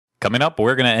Coming up,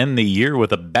 we're going to end the year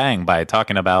with a bang by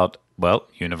talking about, well,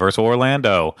 Universal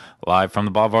Orlando. Live from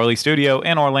the Bob Varley Studio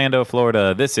in Orlando,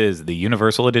 Florida. This is the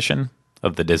Universal edition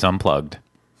of the Diz Unplugged.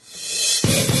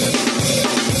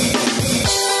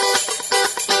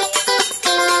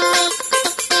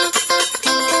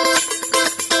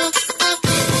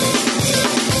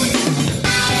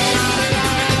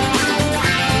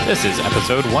 This is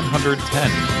episode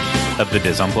 110 of the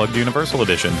Diz Unplugged Universal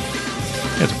edition.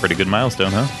 It's a pretty good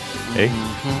milestone, huh? Hey?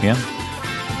 Yeah?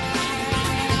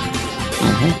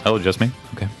 Oh, just me?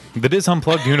 Okay. The Diz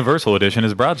Unplugged Universal Edition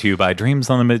is brought to you by Dreams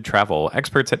Unlimited Travel,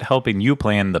 experts at helping you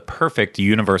plan the perfect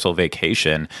Universal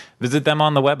vacation. Visit them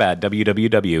on the web at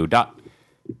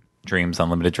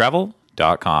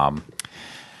www.dreamsunlimitedtravel.com.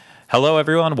 Hello,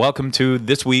 everyone. Welcome to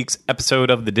this week's episode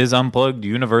of the Diz Unplugged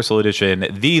Universal Edition,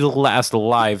 the last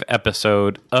live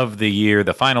episode of the year,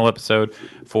 the final episode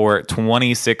for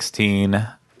 2016,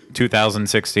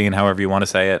 however you want to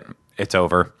say it. It's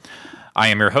over. I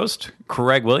am your host,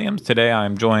 Craig Williams. Today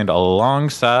I'm joined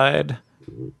alongside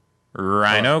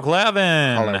Rhino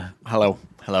Clavin. Hello.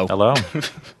 Hello.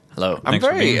 I'm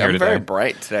very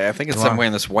bright today. I think it's I'm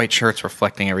wearing this white shirt's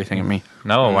reflecting everything in me.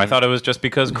 No, I thought it was just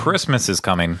because Christmas is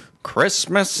coming.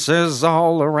 Christmas is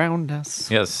all around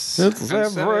us. Yes. It's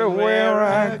everywhere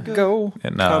I go.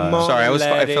 And, sorry,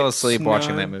 I fell asleep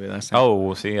watching that movie last night.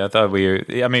 Oh, see, I thought we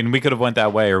could have went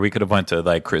that way, or we could have went to,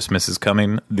 like, Christmas is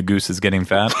coming, the goose is getting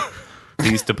fat.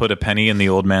 Please to put a penny in the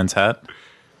old man's hat.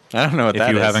 I don't know what that is.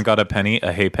 If you haven't got a penny,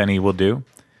 a hay penny will do.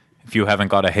 If you haven't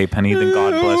got a hay penny, then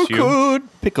God bless you.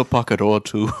 Could pick a pocket or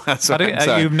two.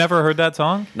 You've never heard that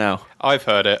song? No. I've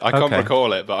heard it. I can't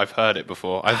recall it, but I've heard it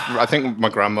before. I think my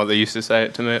grandmother used to say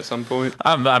it to me at some point.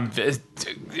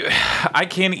 I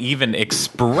can't even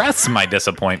express my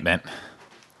disappointment.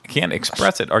 I can't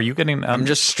express it. Are you getting... I'm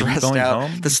just stressed out.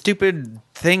 Home? The stupid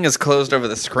thing is closed over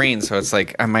the screen, so it's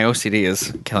like my OCD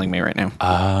is killing me right now.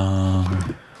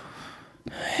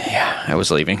 Yeah, I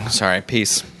was leaving. Sorry.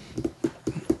 Peace.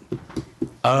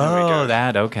 Oh,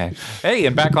 that, okay. Hey,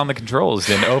 and back on the controls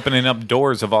and opening up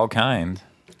doors of all kinds.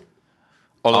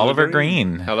 Oliver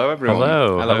Green. Hello, everyone.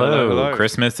 Hello.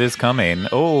 Christmas is coming.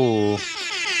 Oh,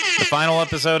 the final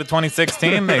episode of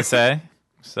 2016, they say.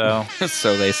 So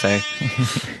they say.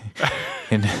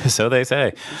 And so they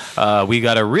say. We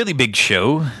got a really big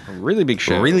show. Really big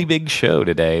show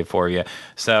today for you.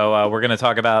 So we're going to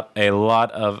talk about a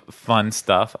lot of fun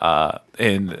stuff.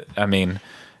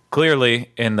 Clearly,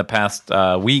 in the past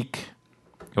week,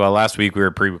 last week we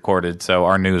were pre-recorded, so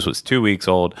our news was 2 weeks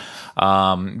old.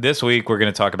 This week, we're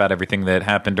going to talk about everything that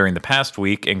happened during the past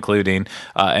week, including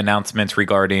announcements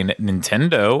regarding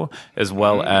Nintendo, as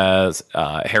well as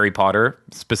Harry Potter,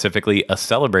 specifically a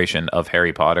celebration of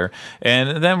Harry Potter.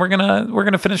 And then we're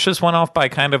gonna finish this one off by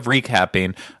kind of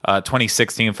recapping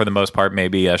 2016 for the most part,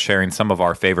 maybe sharing some of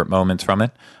our favorite moments from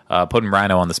it. Putting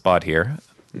Rhino on the spot here.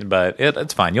 But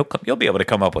it's fine. You'll be able to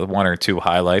come up with one or two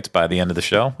highlights by the end of the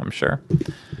show, I'm sure.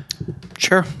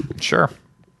 Sure.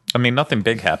 I mean, nothing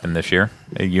big happened this year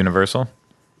at Universal.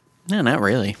 No, not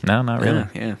really. No, not really.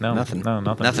 Yeah. No, nothing. No,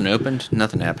 nothing. Nothing opened.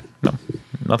 Nothing happened. No,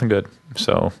 nothing good.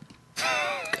 So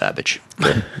garbage.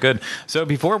 Good. So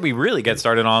before we really get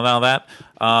started on all that,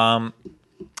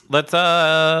 let's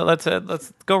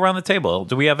go around the table.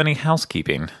 Do we have any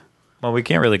housekeeping? Well, we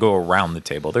can't really go around the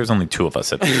table. There's only two of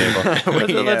us at the table.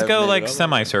 Let's go like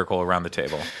semicircle around the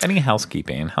table. Any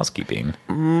housekeeping?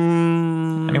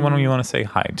 Anyone you want to say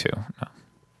hi to?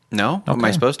 No? Okay. Am I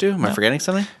supposed to? Am I forgetting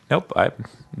something? Nope.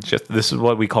 This is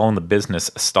what we call in the business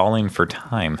stalling for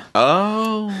time.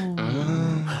 Oh.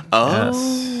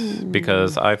 Yes.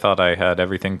 Because I thought I had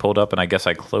everything pulled up, and I guess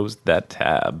I closed that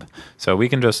tab. So we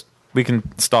can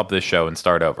stop this show and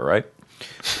start over, right?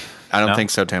 I don't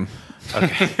think so, Tim.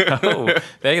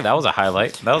 Okay. That was a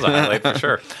highlight. For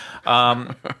sure.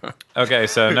 Okay,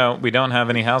 so no, we don't have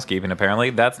any housekeeping, apparently.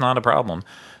 That's not a problem.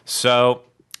 So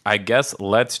I guess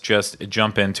let's just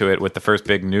jump into it with the first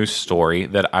big news story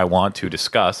that I want to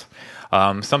discuss.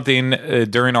 Something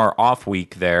during our off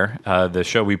week there, the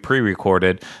show we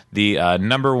pre-recorded, the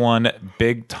number one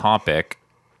big topic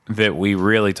that we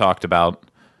really talked about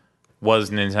was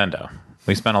Nintendo.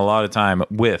 We spent a lot of time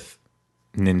with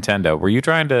Nintendo. Were you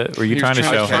trying to show?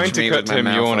 I was trying to cut him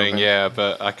yawning, yeah,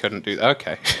 but I couldn't do that.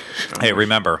 Okay. Hey,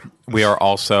 remember, we are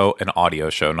also an audio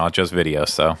show, not just video,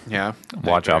 so yeah,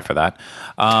 watch out for that.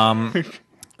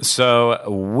 So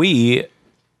we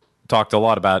talked a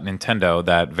lot about Nintendo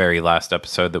that very last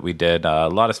episode that we did. A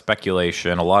lot of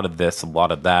speculation, a lot of this, a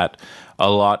lot of that, a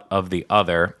lot of the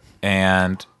other,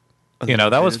 and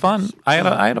that was fun. I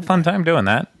had a fun time doing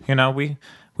that. We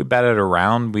batted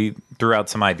around. We threw out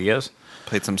some ideas.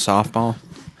 Played some softball.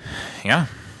 Yeah.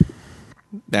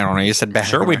 I don't know. You said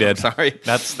basketball. Sure, we did. Sorry.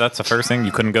 That's the first thing.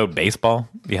 You couldn't go baseball.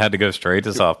 You had to go straight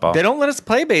to softball. They don't let us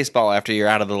play baseball after you're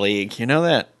out of the league. You know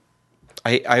that?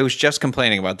 I was just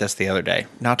complaining about this the other day.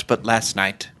 Not but last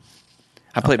night.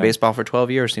 I played baseball for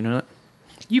 12 years. You know that?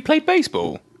 You played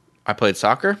baseball? I played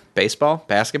soccer, baseball,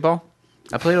 basketball.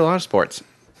 I played a lot of sports.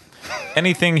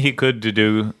 Anything he could to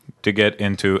do to get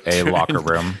into a locker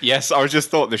room. Yes, I just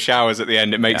thought the showers at the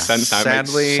end. It makes sense now.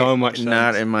 Sadly, it makes so much sense.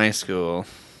 Not in my school.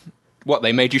 What,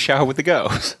 they made you shower with the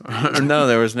girls? No,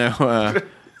 there was no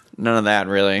none of that,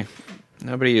 really.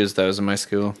 Nobody used those in my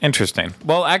school. Interesting.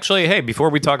 Well, actually, hey,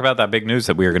 before we talk about that big news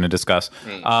that we were going to discuss,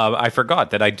 I forgot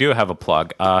that I do have a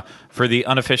plug for the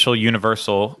unofficial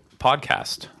Universal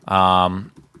podcast.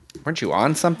 Weren't you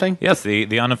on something? Yes,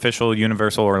 the unofficial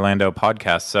Universal Orlando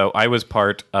podcast. So I was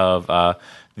part of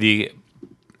the,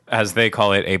 as they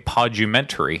call it, a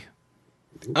podumentary.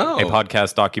 Oh. A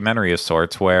podcast documentary of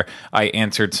sorts where I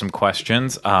answered some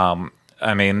questions. I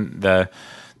mean, the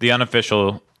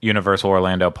unofficial Universal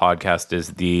Orlando podcast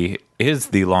is the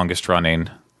longest running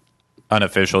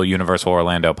unofficial Universal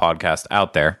Orlando podcast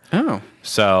out there. Oh.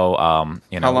 So,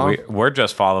 we're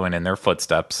just following in their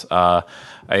footsteps. I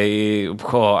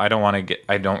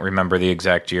don't remember the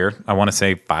exact year. I want to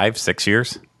say 5-6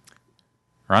 years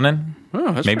running.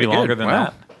 Oh, that's maybe longer good. than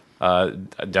that.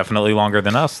 Definitely longer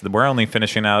than us. We're only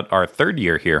finishing out our 3rd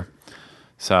year here.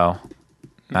 So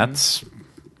that's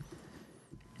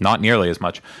not nearly as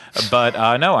much. But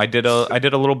no, I did a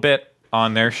little bit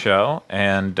on their show,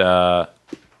 and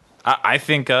I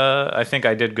think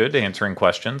I did good answering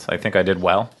questions. I think I did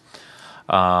well.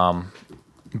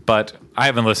 But I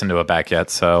haven't listened to it back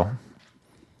yet, so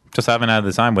just haven't had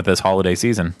the time with this holiday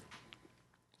season.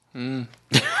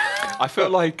 I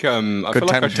feel like good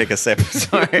time to take a sip.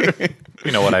 Sorry.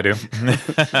 You know what I do.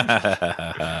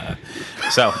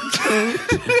 So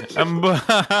I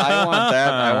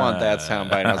want that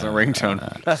soundbite as a ringtone.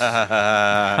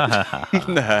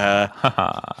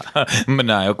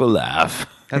 Maniacal laugh.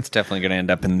 That's definitely going to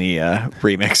end up in the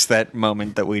remix, that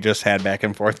moment that we just had back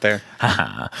and forth there.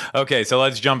 Okay, so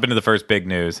let's jump into the first big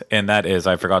news, and that is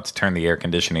I forgot to turn the air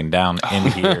conditioning down in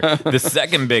here. The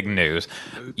second big news,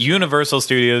 Universal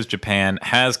Studios Japan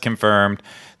has confirmed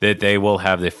that they will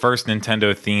have the first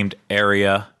Nintendo-themed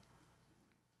area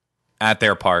at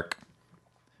their park,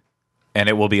 and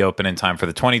it will be open in time for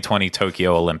the 2020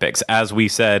 Tokyo Olympics. As we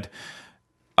said,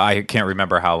 I can't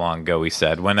remember how long ago we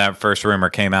said, when that first rumor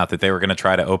came out that they were going to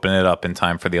try to open it up in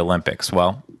time for the Olympics.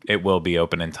 Well, it will be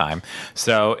open in time.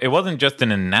 So it wasn't just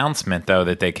an announcement, though,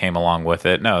 that they came along with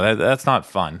it. No, that's not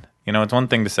fun. You know, it's one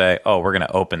thing to say, oh, we're going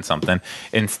to open something.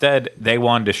 Instead, they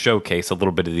wanted to showcase a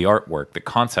little bit of the artwork, the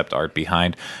concept art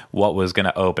behind what was going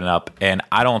to open up. And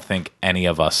I don't think any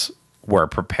of us were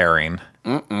preparing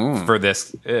for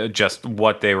this, just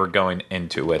what they were going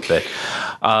into with it.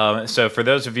 So for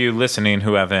those of you listening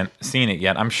who haven't seen it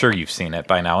yet, I'm sure you've seen it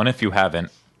by now. And if you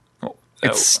haven't,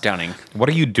 it's stunning. What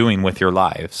are you doing with your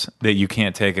lives that you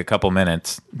can't take a couple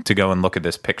minutes to go and look at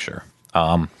this picture?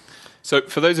 So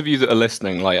for those of you that are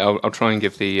listening, like I'll try and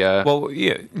give the go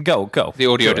the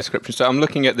audio description. So I'm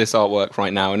looking at this artwork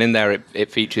right now, and in there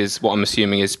it features what I'm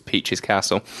assuming is Peach's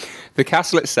castle. The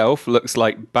castle itself looks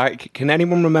like back. Can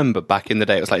anyone remember back in the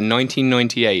day? It was like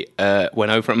 1998 when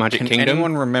over at Magic Kingdom. Can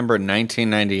anyone remember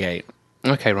 1998?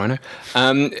 Okay, Rhino.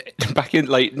 Back in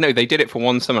they did it for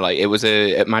one summer. Like it was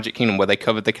at Magic Kingdom where they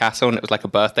covered the castle, and it was like a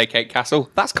birthday cake castle.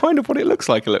 That's kind of what it looks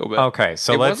like a little bit. Okay,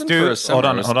 so let's do. Hold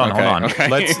on. Okay.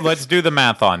 Let's do the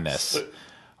math on this.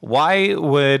 Why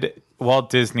would Walt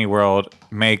Disney World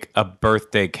make a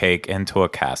birthday cake into a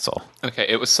castle? Okay,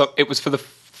 it was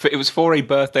for a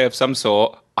birthday of some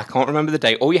sort. I can't remember the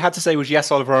date. All you had to say was, yes,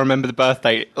 Oliver, I remember the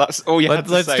birthday. That's all you had to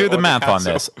say. Let's do the math on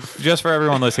this. Just for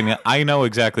everyone listening, I know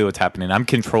exactly what's happening. I'm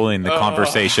controlling the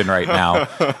conversation right now.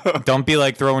 Don't be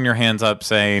like throwing your hands up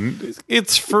saying,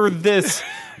 it's for this.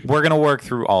 We're going to work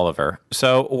through Oliver.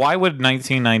 So why would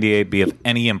 1998 be of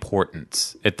any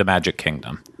importance at the Magic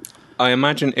Kingdom? I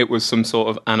imagine it was some sort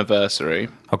of anniversary.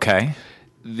 Okay.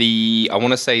 I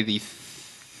want to say the...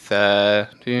 Wow.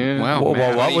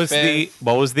 Well,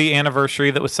 what was the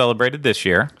anniversary that was celebrated this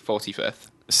year? 45th.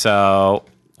 So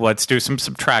let's do some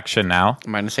subtraction now.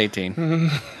 Minus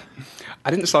 18. I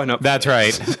didn't sign up. That's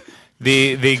right.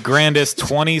 The grandest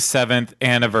 27th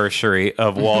anniversary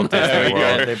of Walt Disney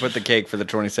World. They put the cake for the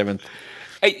 27th.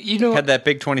 Hey, you know, had that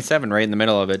big 27 right in the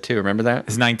middle of it too. Remember that?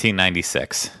 It's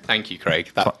 1996. Thank you,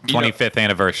 Craig. 25th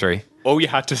anniversary. All you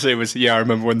had to say was, "Yeah, I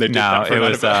remember when they did that for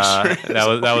anniversary."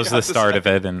 That was the start of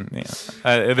it, and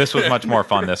this was much more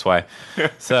fun this way.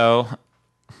 So,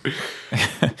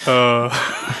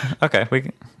 okay, we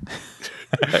can.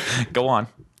 Go on.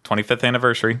 25th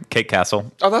anniversary, Cake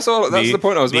Castle. Oh, that's all. That's the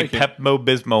point I was making.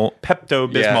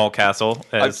 Pepto-Bismol Yeah. Castle,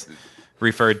 as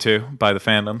referred to by the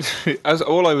fandom.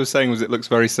 All I was saying was it looks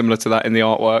very similar to that in the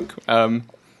artwork.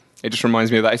 It just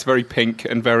reminds me of that. It's very pink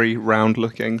and very round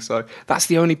looking. So that's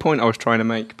the only point I was trying to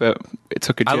make, but it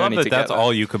took a journey I love that to that's get there.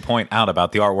 all you could point out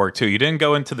about the artwork, too. You didn't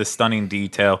go into the stunning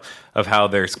detail of how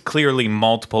there's clearly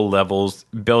multiple levels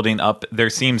building up.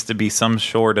 There seems to be some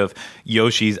sort of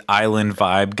Yoshi's Island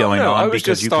vibe going no, I on was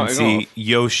because just you can starting see off.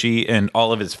 Yoshi and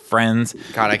all of his friends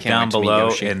God, I can't down wait to meet below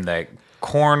Yoshi. in the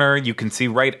corner. You can see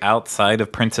right outside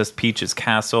of Princess Peach's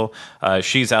castle.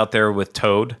 She's out there with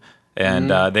Toad.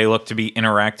 And they look to be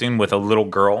interacting with a little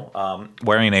girl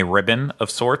wearing a ribbon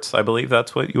of sorts. I believe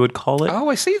that's what you would call it. Oh,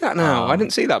 I see that now. I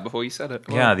didn't see that before you said it.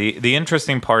 Yeah, the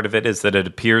interesting part of it is that it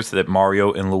appears that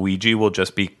Mario and Luigi will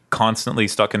just be constantly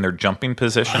stuck in their jumping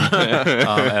position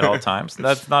at all times.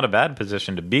 That's not a bad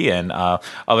position to be in.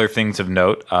 Other things of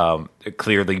note,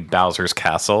 clearly Bowser's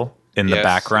Castle in the Yes,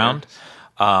 background.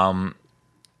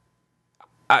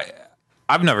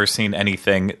 I've never seen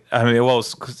anything. I mean, well,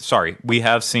 sorry, we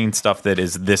have seen stuff that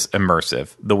is this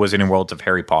immersive. The Wizarding Worlds of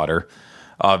Harry Potter,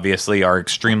 obviously, are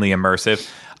extremely immersive.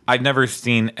 I've never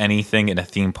seen anything in a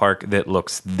theme park that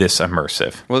looks this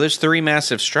immersive. Well, there's 3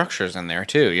 massive structures in there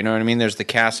too. You know what I mean? There's the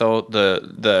castle,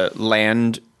 the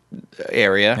land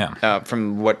area. Yeah.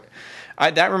 From what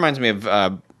that reminds me of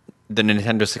the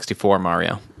Nintendo 64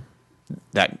 Mario.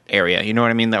 That area, you know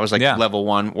what I mean? That was like level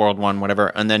 1, world 1, whatever,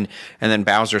 and then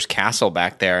Bowser's castle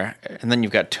back there, and then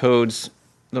you've got Toad's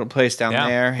little place down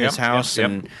there, his house,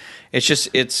 and it's just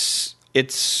it's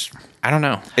I don't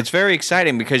know. It's very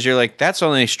exciting because you're like, that's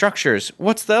only structures.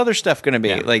 What's the other stuff going to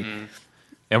be like?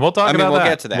 And we'll talk about we'll that.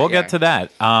 get to that, We'll yeah. get to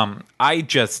that.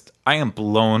 I am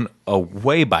blown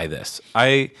away by this.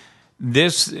 The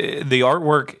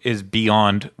artwork is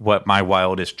beyond what my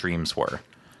wildest dreams were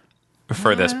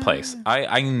for this place.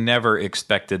 I never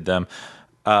expected them.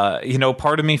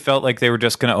 Part of me felt like they were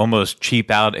just going to almost cheap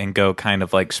out and go kind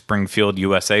of like Springfield,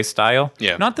 USA style.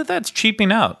 Yeah. Not that that's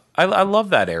cheaping out. I love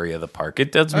that area of the park.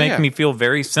 It does make me feel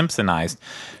very Simpsonized.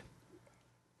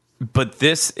 But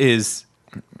this is,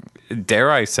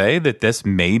 dare I say, that this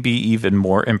may be even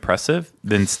more impressive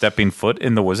than stepping foot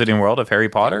in the Wizarding World of Harry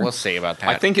Potter. We'll see about that.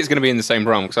 I think it's going to be in the same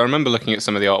realm because I remember looking at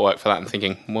some of the artwork for that and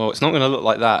thinking, well, it's not going to look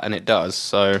like that, and it does.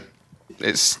 So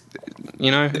it's it's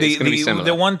going to be similar.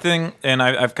 The one thing, and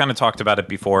I've kind of talked about it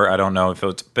before. I don't know if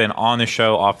it's been on the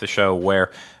show, off the show,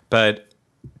 where, but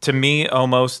to me,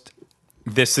 almost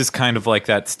this is kind of like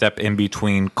that step in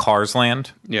between Cars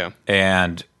Land,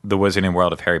 and the Wizarding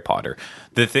World of Harry Potter.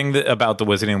 The thing about the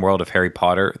Wizarding World of Harry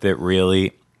Potter that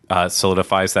really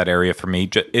solidifies that area for me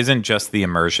isn't just the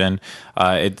immersion.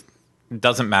 It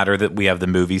doesn't matter that we have the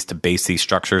movies to base these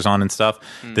structures on and stuff.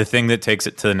 The thing that takes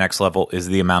it to the next level is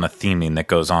the amount of theming that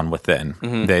goes on within.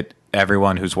 That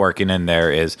everyone who's working in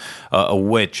there is a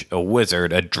witch, a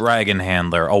wizard, a dragon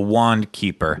handler, a wand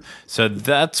keeper. So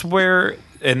that's where...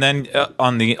 And then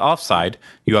on the offside,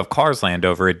 you have Cars Land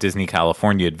over at Disney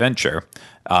California Adventure,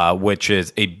 which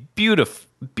is a beautiful,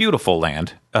 beautiful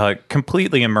land,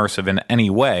 completely immersive in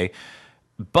any way,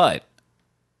 but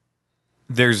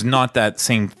there's not that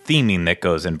same theming that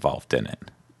goes involved in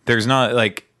it. There's not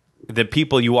like the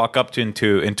people you walk up to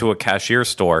into a cashier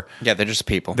store. Yeah, they're just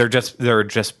people. They're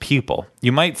just people.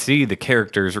 You might see the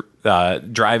characters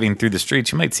driving through the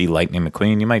streets. You might see Lightning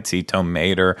McQueen. You might see Tom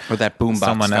Mater Or that boombox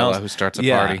someone fella else who starts a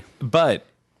party. But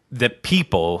the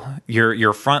people,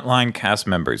 your frontline cast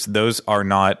members,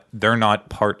 they're not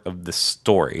part of the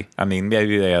story. I mean,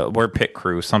 maybe we're pit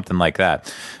crew, something like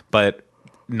that, but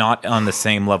not on the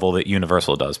same level that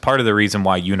Universal does. Part of the reason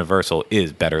why Universal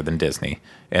is better than Disney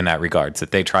in that regard is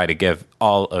that they try to give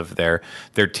all of their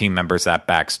team members that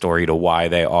backstory to why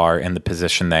they are in the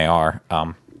position they are.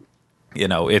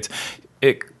 It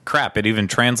even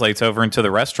translates over into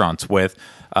the restaurants with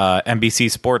NBC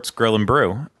Sports Grill and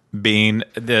Brew being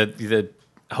the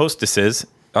hostesses,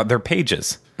 their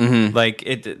pages.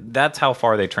 That's how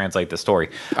far they translate the story.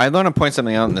 I want to point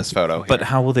something out in this photo. But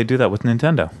how will they do that with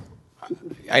Nintendo?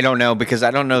 I don't know, because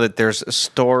I don't know that there's a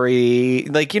story.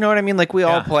 Like, you know what I mean? Like, we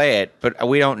all play it, but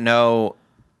we don't know.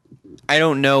 I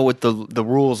don't know what the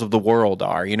rules of the world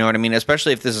are. You know what I mean?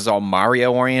 Especially if this is all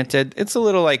Mario oriented. It's a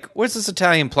little like, what's this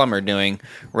Italian plumber doing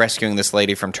rescuing this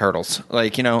lady from turtles?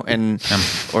 Like, and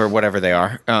or whatever they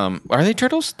are. Are they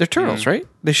turtles? They're turtles, right?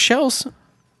 The shells,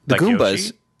 the Like Goombas.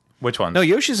 Yoshi? Which one? No,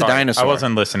 Yoshi's a dinosaur. I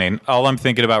wasn't listening. All I'm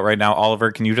thinking about right now,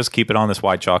 Oliver, can you just keep it on this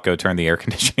white choco? Turn the air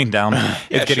conditioning down.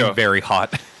 It's getting sure. very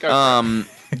hot. The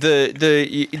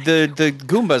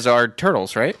Goombas are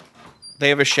turtles, right? They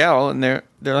have a shell and they're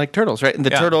they're like turtles, right? And the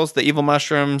Yeah. turtles, the evil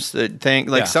mushrooms, the thing,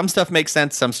 like Yeah. some stuff makes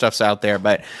sense, some stuff's out there,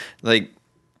 but like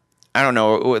I don't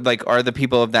know, like are the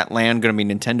people of that land going to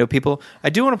be Nintendo people? I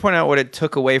do want to point out what it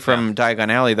took away from Diagon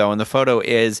Alley though, and the photo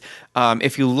is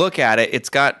if you look at it, it's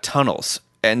got tunnels.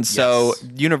 And so Yes.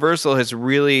 Universal has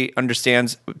really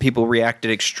understands people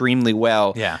reacted extremely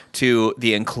well Yeah. to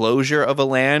the enclosure of a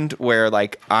land where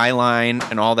like eye line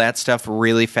and all that stuff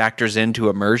really factors into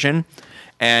immersion.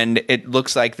 And it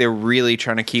looks like they're really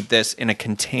trying to keep this in a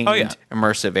contained,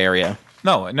 immersive area.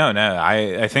 No. I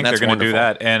think they're That's going to do wonderful.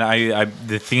 that, and I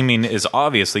the theming is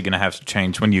obviously going to have to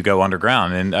change when you go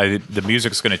underground, and the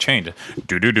music's going to change.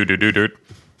 Do do do do do do.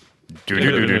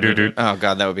 Do-do-do-do-do-do. Oh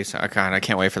god, that would be so. God, I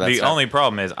can't wait for that. The stuff. only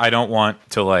problem is I don't want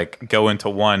to like go into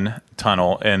one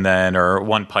tunnel and then or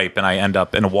one pipe and I end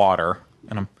up in water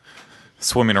and I'm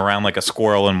swimming around like a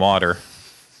squirrel in water.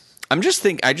 I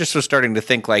just was starting to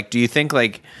think like, do you think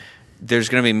like there's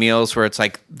going to be meals where it's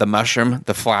like the mushroom,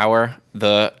 the flower,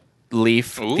 the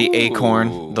leaf, the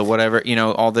acorn, the whatever, you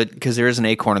know, all the because there is an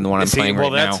acorn in the one I'm playing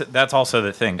right now. That's also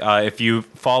the thing. If you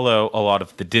follow a lot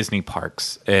of the Disney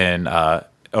parks in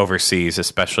overseas,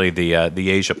 especially the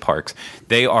Asia parks,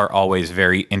 they are always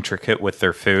very intricate with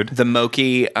their food. The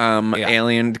Moki green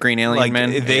alien Like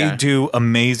men. they do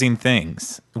amazing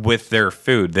things with their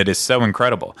food that is so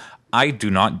incredible. I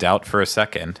do not doubt for a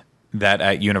second that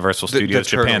at Universal Studios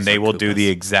Japan turtles they are will do Koopas. the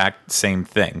exact same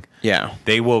thing. Yeah.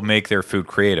 They will make their food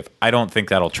creative. I don't think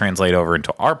that'll translate over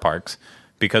into our parks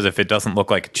because if it doesn't look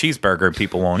like a cheeseburger,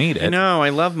 people won't eat it. No,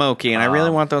 I love Moki, and I really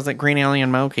want those like green alien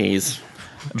Mokis.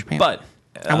 But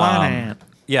I want it.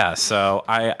 yeah, so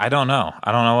I don't know.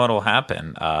 I don't know what'll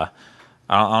happen.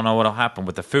 I don't know what'll happen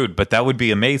with the food, but that would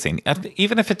be amazing.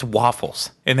 Even if it's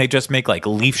waffles and they just make like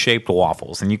leaf-shaped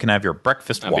waffles and you can have your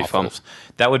breakfast That'd be fun. waffles.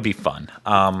 That would be fun.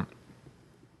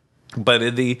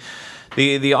 But the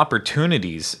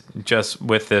opportunities just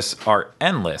with this are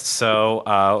endless.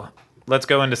 So let's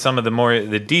go into some of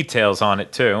the details on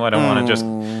it too. I don't want to just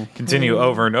continue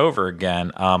over and over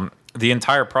again. The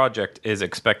entire project is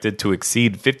expected to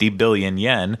exceed 50 billion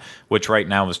yen, which right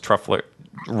now is Ransley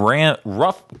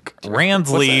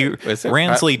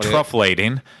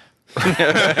trufflating,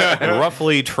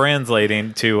 roughly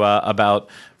translating to about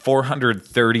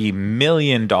 $430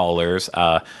 million.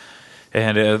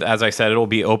 And as I said, it will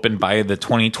be opened by the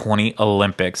 2020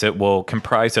 Olympics. It will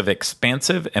comprise of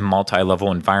expansive and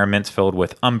multi-level environments filled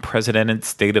with unprecedented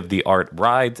state-of-the-art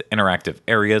rides, interactive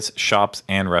areas, shops,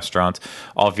 and restaurants,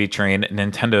 all featuring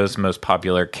Nintendo's most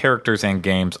popular characters and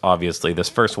games. Obviously, this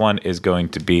first one is going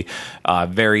to be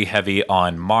very heavy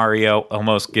on Mario.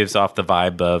 Almost gives off the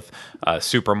vibe of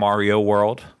Super Mario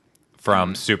World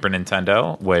from Super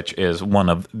Nintendo, which is one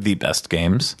of the best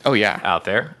games out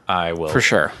there. I will For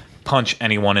sure. punch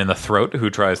anyone in the throat who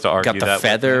tries to argue Got the that.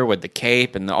 feather with the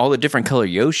cape and all the different color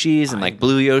Yoshis and like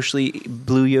blue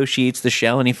Yoshi eats the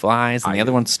shell and he flies and the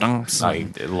other one stomps. I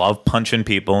love punching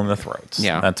people in the throats.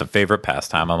 Yeah. That's a favorite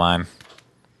pastime of mine.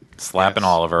 Slapping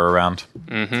Oliver around.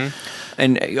 And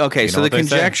okay, so the what they say.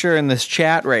 conjecture in this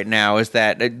chat right now is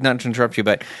that not to interrupt you,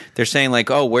 but they're saying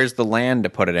like, oh, where's the land to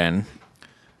put it in?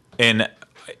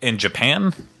 In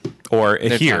Japan or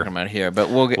They're here? talking about here, but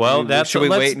we'll get. Well, should we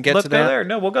wait and get let's to go that? there.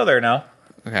 No, we'll go there now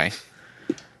Okay.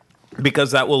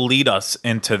 because that will lead us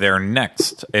into our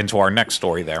next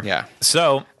story there. Yeah.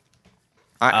 So,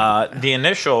 the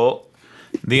initial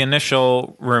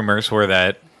rumors were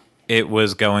that it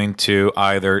was going to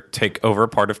either take over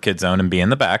part of Kid Zone and be in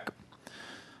the back,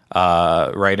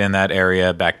 right in that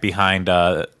area, back behind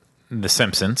the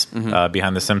Simpsons,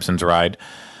 behind the Simpsons ride.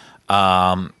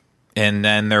 And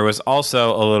then there was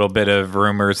also a little bit of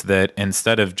rumors that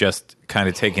instead of just kind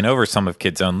of taking over some of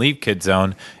Kid Zone, leave Kid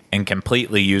Zone and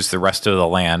completely use the rest of the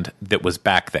land that was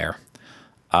back there.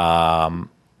 And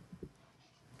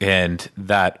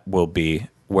that will be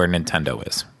where Nintendo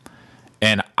is.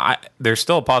 And there's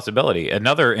still a possibility.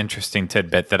 Another interesting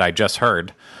tidbit that I just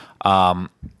heard,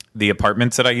 the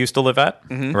apartments that I used to live at,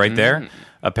 right there,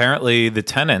 apparently the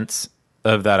tenants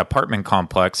of that apartment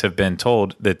complex have been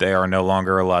told that they are no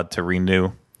longer allowed to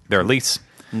renew their lease.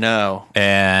 No,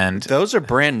 And those are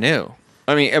brand new.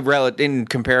 I mean, in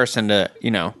comparison to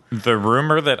the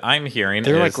rumor that I'm hearing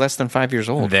they're is like less than 5 years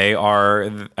old. they are,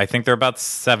 I think they're about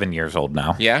 7 years old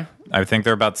now. Yeah, I think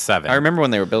they're about 7. I remember when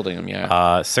they were building them.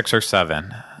 Yeah, 6 or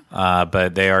 7.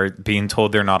 But they are being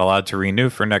told they're not allowed to renew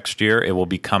for next year. It will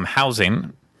become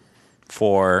housing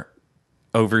for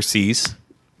overseas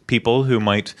people who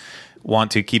might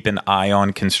want to keep an eye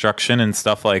on construction and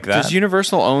stuff like that. does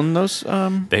Universal own those?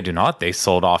 They do not. They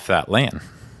sold off that land.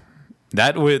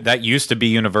 That used to be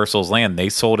Universal's land. They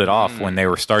sold it off when they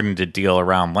were starting to deal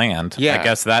around land. Yeah. I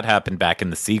guess that happened back in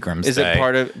the Seagram's Is day. it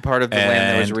part of the land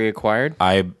that was And reacquired?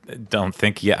 I don't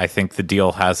think yet. I think the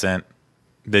deal hasn't.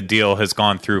 The deal has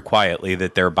gone through quietly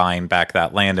that they're buying back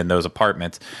that land and those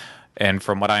apartments. And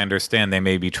from what I understand, they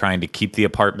may be trying to keep the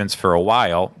apartments for a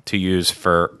while to use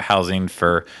for housing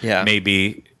for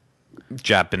maybe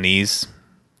Japanese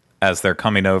as they're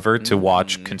coming over to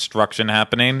watch construction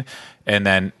happening. And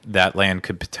then that land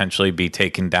could potentially be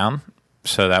taken down.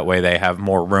 So that way they have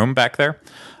more room back there.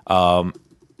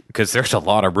 Because there's a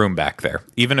lot of room back there.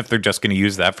 Even if they're just going to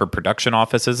use that for production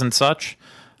offices and such,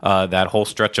 that whole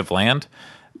stretch of land,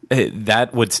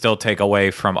 that would still take away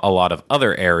from a lot of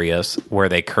other areas where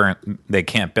they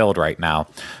can't build right now.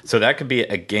 So that could be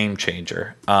a game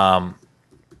changer.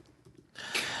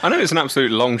 I know it's an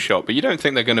absolute long shot, but you don't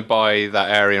think they're going to buy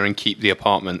that area and keep the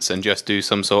apartments and just do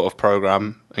some sort of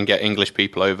program and get English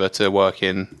people over to work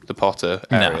in the Potter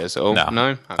areas?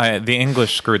 No. Okay. The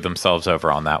English screwed themselves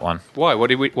over on that one. Why? What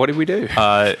did we do?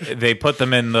 They put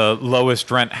them in the lowest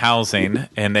rent housing,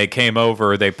 and they came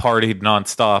over. They partied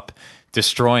nonstop,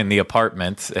 destroying the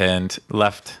apartments, and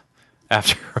left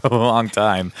after a long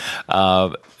time.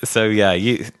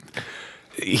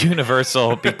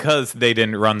 Universal, because they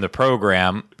didn't run the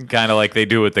program, kind of like they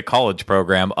do with the college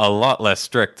program, a lot less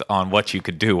strict on what you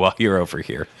could do while you're over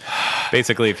here.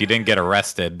 Basically, if you didn't get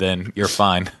arrested, then you're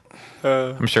fine.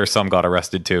 I'm sure some got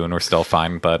arrested too, and we're still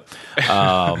fine. But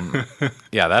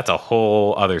that's a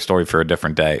whole other story for a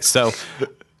different day. So,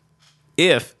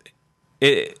 if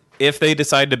they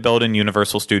decide to build in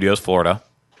Universal Studios Florida,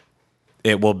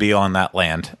 it will be on that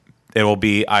land. It will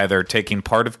be either taking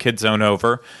part of Kid Zone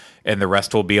over, and the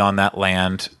rest will be on that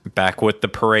land back with the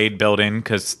parade building,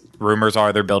 because rumors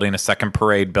are they're building a second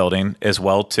parade building as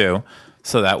well too.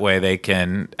 So that way they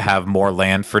can have more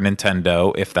land for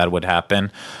Nintendo if that would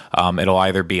happen. It'll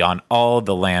either be on all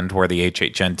the land where the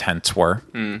HHN tents were,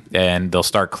 and they'll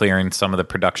start clearing some of the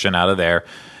production out of there.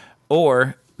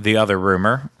 Or the other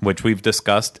rumor, which we've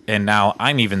discussed, and now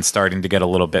I'm even starting to get a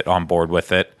little bit on board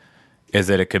with it, is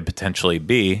that it could potentially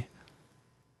be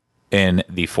in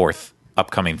the fourth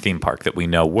upcoming theme park that we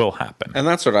know will happen. And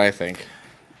that's what I think.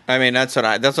 I mean, that's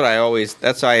why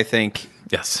I think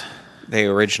Yes. they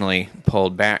originally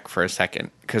pulled back for a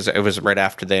second, because it was right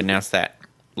after they announced that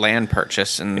land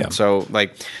purchase. And so,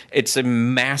 like, it's a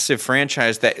massive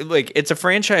franchise that, like, it's a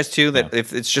franchise too that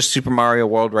if it's just Super Mario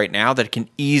World right now, that can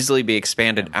easily be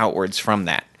expanded outwards from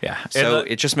that. Yeah. So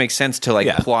it just makes sense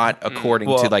to plot according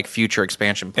to like future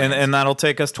expansion plans. And that'll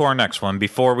take us to our next one.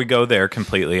 Before we go there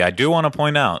completely, I do want to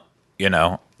point out,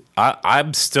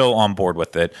 I'm still on board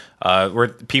with it. Where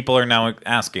people are now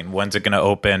asking, when's it going to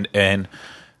open in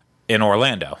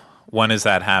Orlando? When is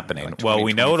that happening? Like well,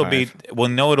 we know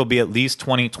it'll be at least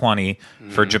 2020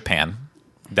 for Japan.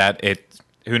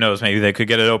 Who knows? Maybe they could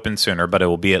get it open sooner, but it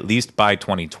will be at least by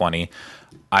 2020.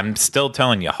 I'm still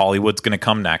telling you, Hollywood's going to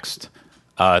come next.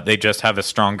 They just have a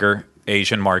stronger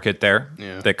Asian market there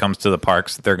that comes to the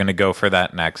parks. They're going to go for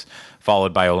that next,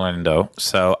 followed by Orlando.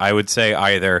 So I would say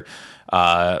they're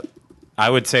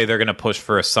going to push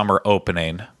for a summer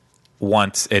opening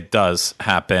once it does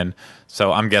happen.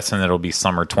 So I'm guessing it'll be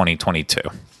summer 2022.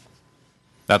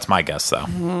 That's my guess, though.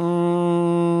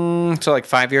 So like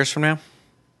 5 years from now?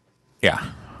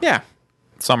 Yeah. Yeah.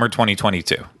 Summer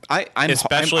 2022. I'm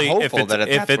Especially hopeful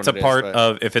if it's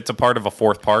a part of a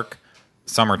fourth park,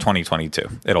 summer 2022.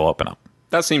 It'll open up.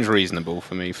 That seems reasonable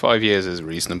for me. 5 years is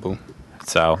reasonable.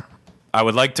 So I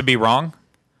would like to be wrong,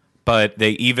 but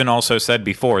they even also said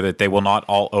before that they will not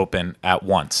all open at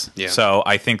once. Yeah. So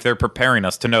I think they're preparing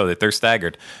us to know that they're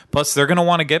staggered. Plus, they're going to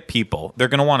want to get people. They're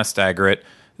going to want to stagger it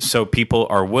so people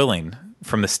are willing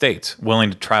from the States, willing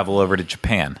to travel over to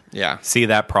Japan. Yeah. See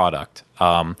that product.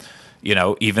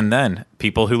 Even then,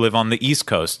 people who live on the East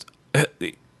Coast,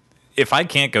 if I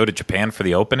can't go to Japan for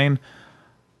the opening,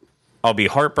 I'll be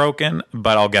heartbroken,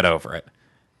 but I'll get over it.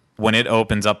 When it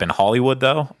opens up in Hollywood,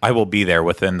 though, I will be there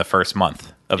within the first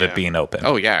month of it being open.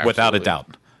 Oh, yeah. Without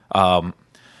absolutely. a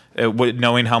doubt.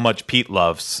 Knowing how much Pete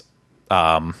loves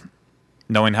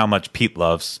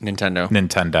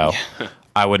Nintendo,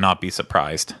 I would not be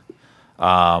surprised.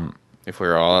 If we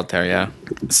were all out there, yeah.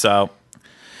 So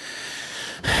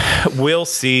we'll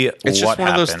see. It's just one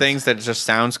happens. of those things that just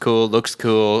sounds cool, looks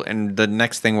cool, and the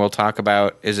next thing we'll talk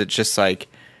about is it just like,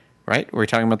 right? We're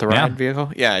talking about the ride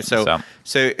vehicle, yeah. So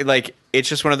like it's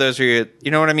just one of those where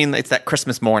you know what I mean? It's that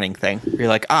Christmas morning thing. You're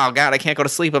like, oh God, I can't go to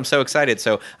sleep. I'm so excited.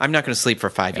 So I'm not going to sleep for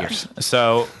 5 years.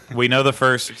 So we know the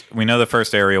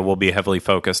first area will be heavily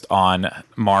focused on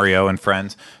Mario and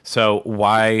friends. So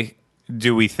why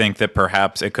do we think that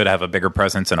perhaps it could have a bigger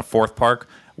presence in a fourth park?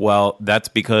 Well, that's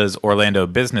because Orlando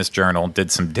Business Journal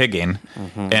did some digging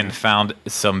and found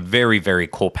some very, very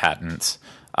cool patents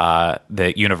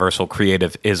that Universal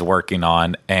Creative is working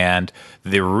on. And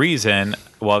the reason,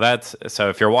 so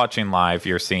if you're watching live,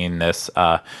 you're seeing this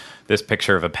this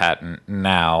picture of a patent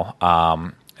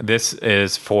now. This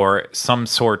is for some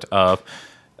sort of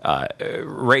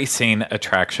racing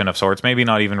attraction of sorts, maybe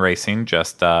not even racing,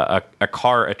 just a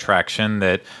car attraction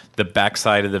that the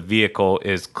backside of the vehicle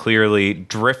is clearly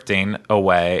drifting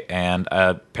away. And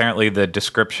apparently the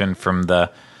description from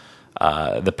the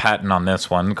patent on this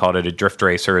one called it a drift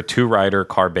racer, a two-rider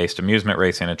car-based amusement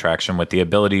racing attraction with the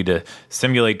ability to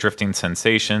simulate drifting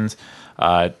sensations.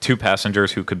 Two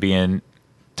passengers who could be in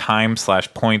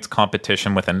time/points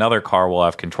competition with another car will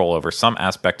have control over some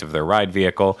aspect of their ride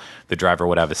vehicle. The driver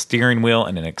would have a steering wheel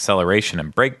and an acceleration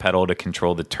and brake pedal to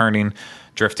control the turning,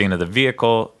 drifting of the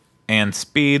vehicle and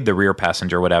speed. The rear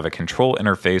passenger would have a control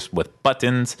interface with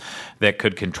buttons that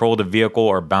could control the vehicle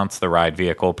or bounce the ride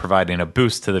vehicle, providing a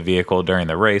boost to the vehicle during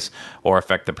the race or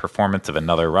affect the performance of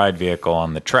another ride vehicle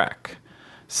on the track.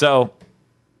 So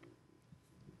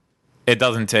it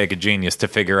doesn't take a genius to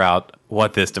figure out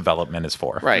what this development is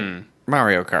for. Right.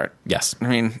 Mario Kart. Yes. I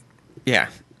mean, yeah.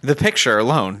 The picture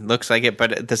alone looks like it,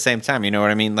 but at the same time, you know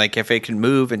what I mean? Like, if it can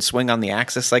move and swing on the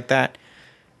axis like that,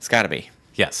 it's got to be.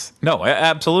 Yes. No,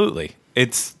 absolutely.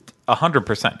 It's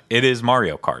 100%. It is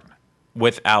Mario Kart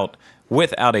without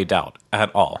a doubt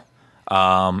at all.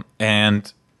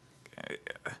 And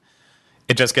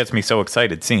it just gets me so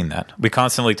excited seeing that. We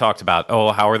constantly talked about,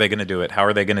 how are they going to do it? How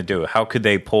are they going to do it? How could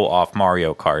they pull off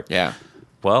Mario Kart? Yeah.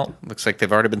 Well, looks like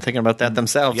they've already been thinking about that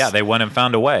themselves. Yeah, they went and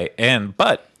found a way.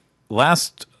 But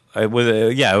it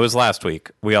was last week.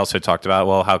 We also talked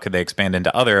about, how could they expand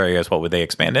into other areas? What would they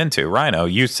expand into? Rhino,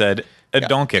 you said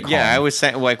Donkey Kong. Yeah, I was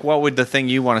saying, like, what would the thing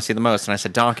you want to see the most? And I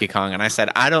said Donkey Kong. And I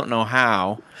said, I don't know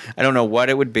how. I don't know what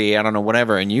it would be. I don't know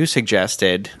whatever. And you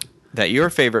suggested that your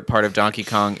favorite part of Donkey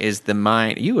Kong is the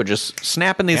mine. You were just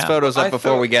snapping these photos up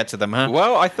before we get to them, huh?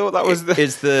 Well, I thought that was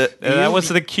that was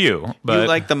the cue. But you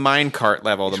like the mine cart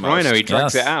level the most. Rhino, he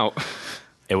drags it out.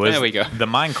 It was there we go. The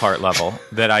minecart level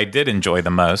that I did enjoy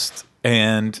the most.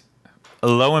 And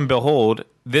lo and behold,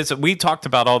 we talked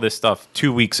about all this stuff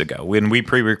 2 weeks ago when we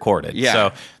pre-recorded. Yeah.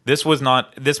 So this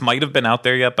might have been out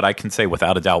there yet, but I can say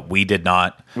without a doubt we did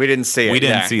not. We didn't see it. We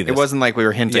didn't see this. It wasn't like we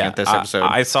were hinting at this episode.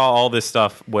 I saw all this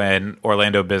stuff when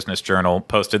Orlando Business Journal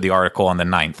posted the article on the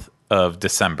 9th of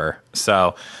December.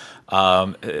 So lo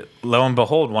and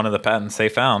behold, one of the patents they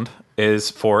found is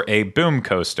for a boom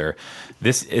coaster.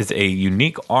 This is a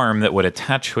unique arm that would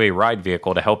attach to a ride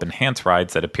vehicle to help enhance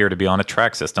rides that appear to be on a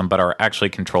track system but are actually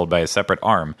controlled by a separate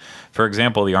arm. For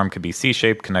example, the arm could be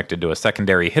C-shaped, connected to a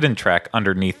secondary hidden track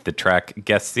underneath the track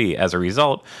Guest C. As a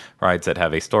result, rides that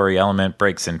have a story element,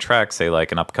 breaks in tracks, say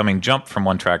like an upcoming jump from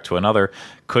one track to another,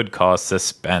 could cause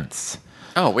suspense.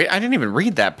 Oh, wait, I didn't even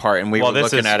read that part, and we were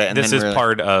looking at it. And this is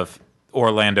part of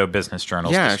Orlando Business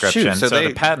Journal's description. So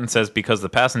the patent says because the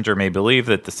passenger may believe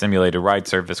that the simulated ride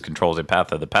surface controls a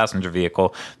path of the passenger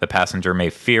vehicle, the passenger may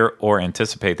fear or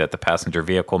anticipate that the passenger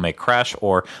vehicle may crash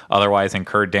or otherwise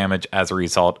incur damage as a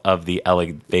result of the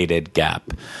elevated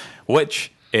gap,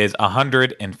 which is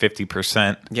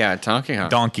 150%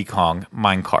 Donkey Kong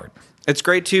minecart. It's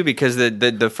great too because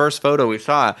the first photo we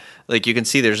saw, like you can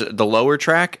see there's the lower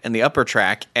track and the upper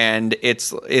track, and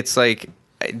it's like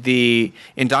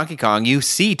in Donkey Kong you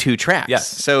see two tracks. Yes.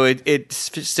 So it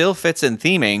still fits in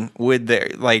theming with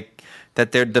their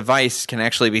that their device can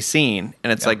actually be seen,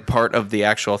 and it's like part of the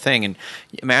actual thing. And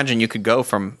imagine you could go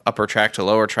from upper track to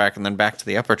lower track and then back to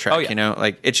the upper track. Oh, yeah. You know,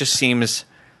 like it just seems.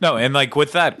 No, and like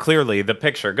with that, clearly the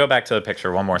picture, go back to the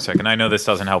picture one more second. I know this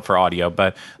doesn't help for audio,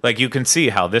 but like you can see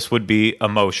how this would be a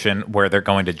motion where they're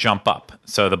going to jump up.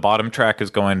 So the bottom track is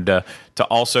going to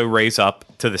also raise up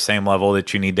to the same level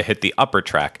that you need to hit the upper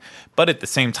track. But at the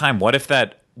same time, what if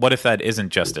that isn't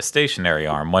just a stationary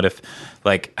arm? What if,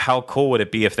 like, how cool would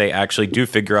it be if they actually do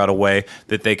figure out a way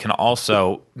that they can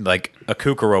also, like, a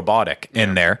KUKA robotic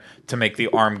in there to make the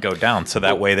arm go down so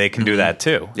that way they can do that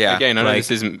too? Yeah. Again, I know this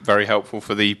isn't very helpful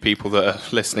for the people that are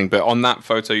listening, but on that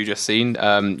photo you just seen,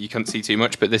 you can't see too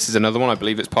much, but this is another one. I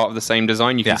believe it's part of the same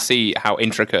design. You can see how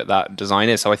intricate that design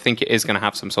is. So I think it is going to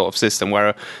have some sort of system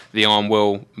where the arm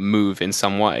will move in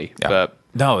some way. Yeah. But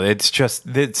no, it's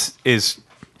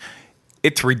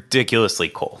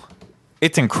ridiculously cool.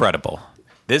 It's incredible.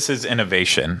 This is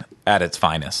innovation at its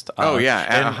finest.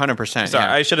 100%. Sorry,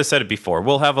 I should have said it before.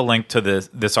 We'll have a link to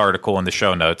this article in the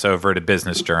show notes over at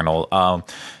Business Journal.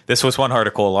 This was one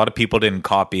article a lot of people didn't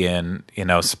copy and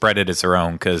spread it as their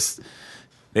own because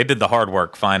they did the hard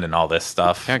work finding all this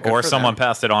stuff, Yeah, good or for someone them.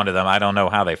 passed it on to them. I don't know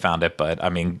how they found it, but I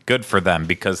mean, good for them,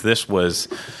 because this was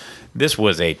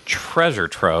a treasure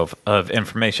trove of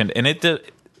information, and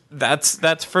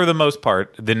that's for the most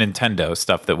part the Nintendo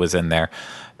stuff that was in there.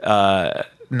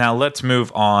 Now let's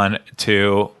move on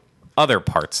to other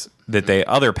parts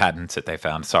other patents that they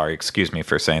found. Sorry, excuse me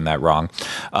for saying that wrong.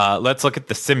 Let's look at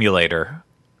the simulator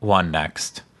one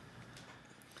next.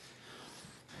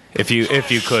 If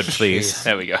you could, please.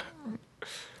 There we go.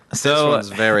 So This one's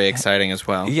very exciting as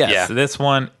well. yes, Yeah. this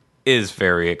one is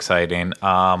very exciting.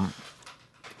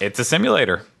 It's a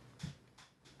simulator.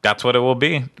 That's what it will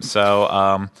be.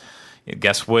 So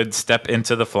guests would step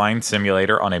into the flying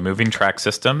simulator on a moving track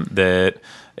system that,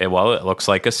 it looks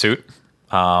like a suit.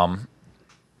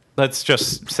 Let's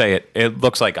just say it. It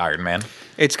looks like Iron Man.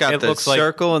 It's got It the looks like-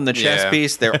 circle and the chest Yeah.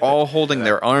 piece. They're all holding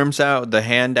their arms out, the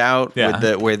hand out, Yeah.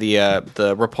 with where the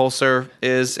repulsor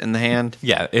is in the hand.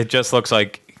 Yeah, it just looks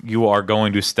like you are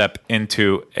going to step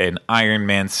into an Iron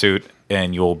Man suit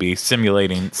and you'll be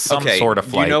simulating some sort of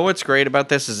flight. You know what's great about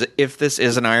this is if this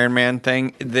is an Iron Man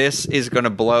thing, this is going to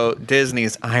blow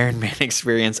Disney's Iron Man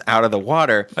experience out of the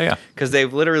water. Oh, yeah. Because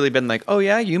they've literally been like, oh,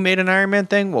 yeah, you made an Iron Man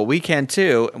thing? Well, we can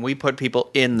too. And we put people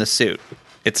in the suit.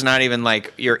 It's not even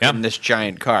like you're Yeah. in this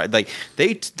giant car. Like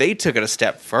they took it a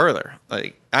step further.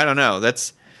 Like, I don't know.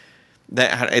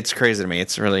 It's crazy to me.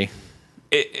 It's really...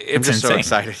 It's just so insane.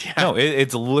 excited, yeah. No,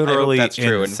 it's literally that's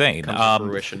true and insane. comes to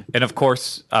fruition. And of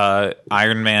course,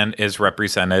 Iron Man is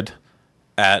represented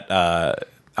at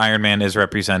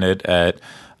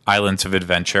Islands of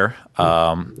Adventure.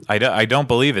 I don't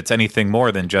believe it's anything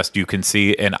more than just you can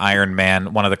see an Iron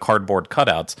Man, one of the cardboard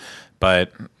cutouts.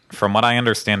 But from what I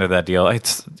understand of that deal,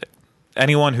 it's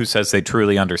anyone who says they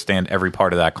truly understand every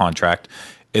part of that contract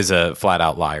is a flat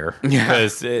out liar. Yeah.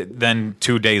 Because then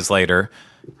 2 days later,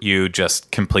 you just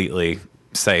completely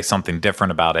say something different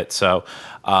about it. So,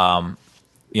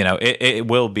 it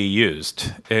will be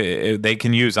used. They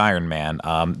can use Iron Man.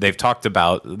 They've talked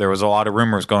about, there was a lot of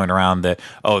rumors going around that,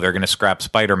 they're going to scrap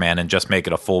Spider-Man and just make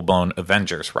it a full-blown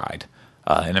Avengers ride,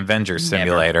 an Avengers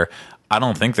simulator. I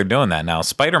don't think they're doing that now.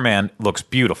 Spider-Man looks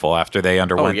beautiful after they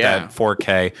underwent that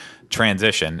 4K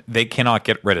transition. They cannot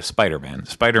get rid of Spider-Man.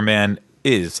 Spider-Man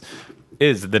is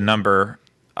the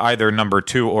either number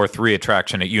 2 or 3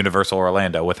 attraction at Universal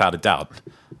Orlando, without a doubt.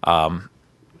 I'd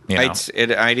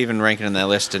even rank it in that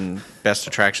list in best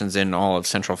attractions in all of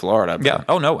Central Florida. But Yeah.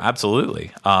 Oh no,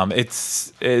 absolutely.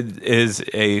 It is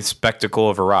a spectacle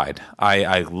of a ride.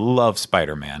 I love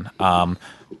Spider-Man.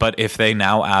 But if they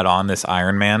now add on this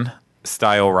Iron Man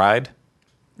style ride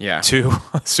yeah. to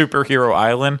Superhero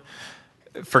Island,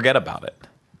 forget about it.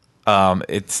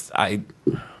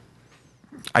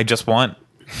 I just want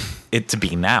it to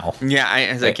be now. Yeah,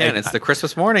 it's the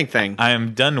Christmas morning thing. I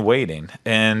am done waiting.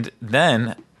 And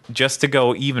then, just to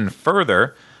go even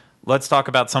further, let's talk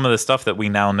about some of the stuff that we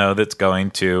now know that's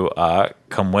going to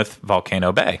come with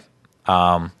Volcano Bay.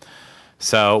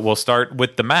 So we'll start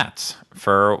with the mats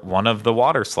for one of the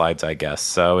water slides, I guess.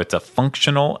 So it's a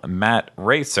functional mat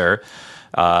racer.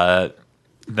 The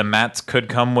mats could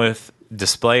come with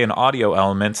display and audio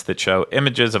elements that show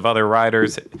images of other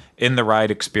riders in the ride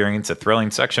experience a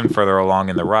thrilling section further along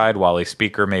in the ride, while a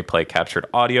speaker may play captured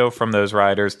audio from those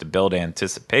riders to build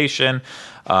anticipation.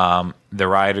 The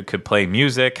ride could play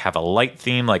music, have a light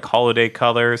theme like holiday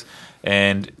colors,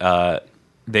 and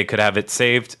they could have it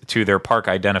saved to their park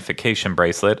identification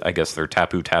bracelet. I guess they're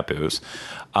tapoos.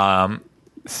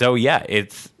 So yeah,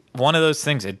 it's one of those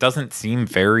things. It doesn't seem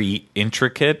very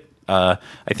intricate. I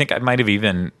think I might have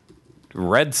even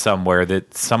read somewhere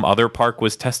that some other park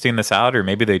was testing this out, or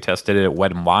maybe they tested it at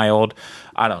Wet n Wild.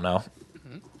 I don't know.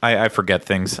 I forget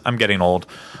things. I'm getting old.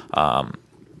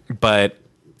 But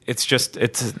it's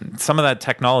some of that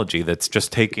technology that's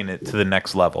just taking it to the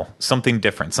next level. Something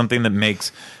different, something that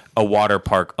makes a water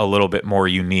park a little bit more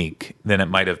unique than it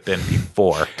might have been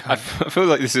before. I feel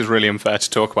like this is really unfair to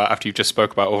talk about after you've just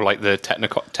spoke about all like the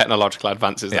technological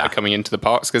advances that Yeah. are coming into the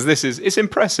parks, because it's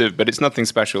impressive, but it's nothing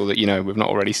special that we've not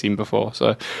already seen before. So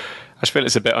I just feel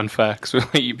it's a bit unfair because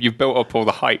you've built up all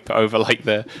the hype over like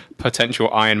the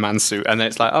potential Iron Man suit, and then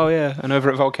it's like, oh yeah, and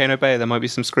over at Volcano Bay there might be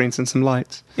some screens and some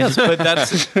lights. Yes, but that's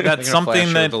something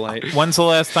flash that. the light. When's the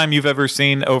last time you've ever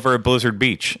seen over at Blizzard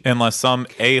Beach? Unless some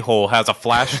a-hole has a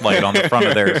flashlight on the front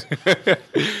of theirs.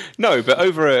 No, but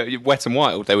over at Wet n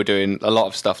Wild they were doing a lot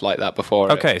of stuff like that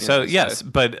before. Okay, yes,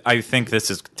 but I think this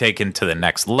is taken to the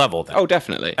next level. Then. Oh,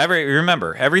 definitely.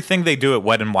 Remember, everything they do at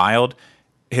Wet n Wild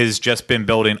has just been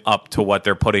building up to what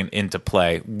they're putting into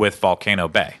play with Volcano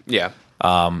Bay. Yeah.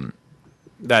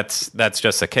 that's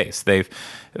just the case. They're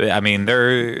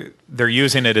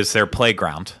using it as their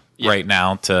playground right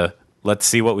now to let's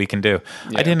see what we can do.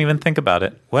 Yeah. I didn't even think about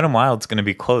it. Wet and Wild's going to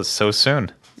be closed so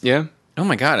soon. Yeah. Oh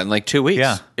my god! In like 2 weeks.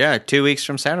 Yeah. 2 weeks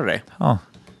from Saturday. Oh,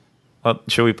 well,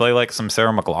 should we play like some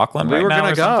Sarah McLachlan We right were now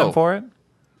gonna or something go. for it?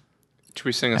 Should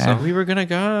we sing a song? We were gonna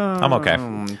go. I'm okay.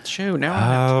 Shoot, now.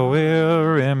 I will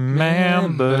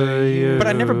remember you. But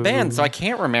I never been, so I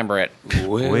can't remember it.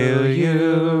 Will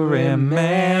you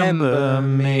remember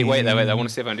me? Wait. I want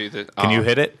to see if I can do the. Can you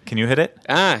hit it? Can you hit it?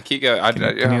 Keep going.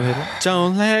 Can you hit it?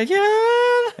 Don't let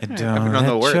you. Don't know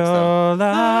the let words, your though.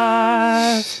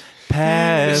 life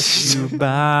pass you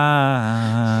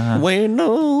by. Wait,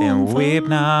 no. And weep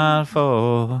not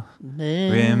for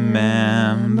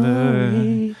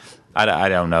remember. I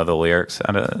don't know the lyrics.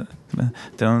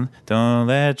 Don't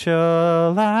let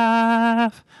your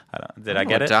life. Did I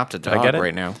get it? Adopt a Did I dog get it?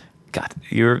 right now. God,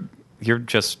 you're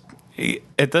just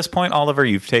at this point, Oliver.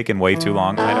 You've taken way too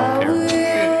long. I don't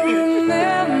care.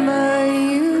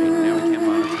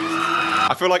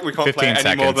 I feel like we can't play 15 it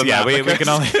any more seconds. than Yeah,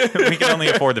 that. we can only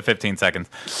afford the 15 seconds.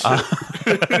 I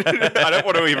don't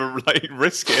want to even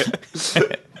risk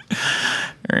it.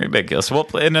 Ridiculous. We'll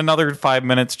play in another 5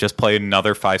 minutes. Just play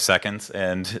another 5 seconds,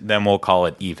 and then we'll call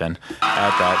it even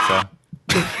at that.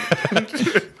 So,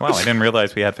 wow, I didn't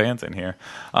realize we had fans in here.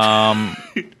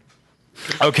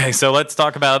 Okay, so let's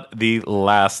talk about the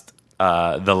last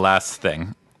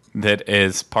thing that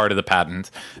is part of the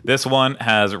patent. This one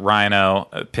has Rhino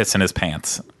pissing his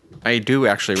pants. I do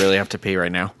actually really have to pee right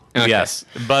now. Okay. Yes,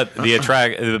 but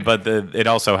it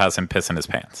also has him pissing his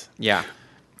pants. Yeah.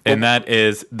 And that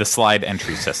is the slide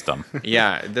entry system.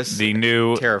 Yeah. This The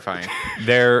new terrifying.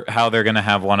 how they're going to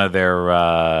have one of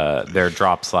their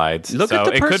drop slides. Look so at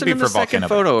the it person could be in for the second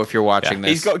Volcano. photo if you're watching Yeah.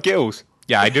 this. He's got gills.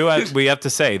 Yeah, I do. We have to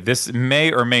say this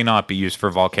may or may not be used for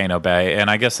Volcano Bay, and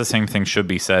I guess the same thing should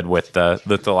be said with the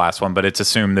last one. But it's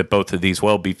assumed that both of these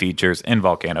will be features in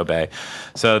Volcano Bay.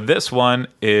 So this one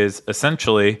is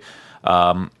essentially,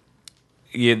 the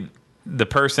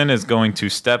person is going to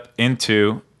step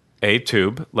into a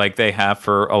tube like they have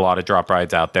for a lot of drop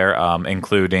rides out there,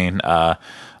 including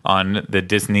on the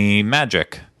Disney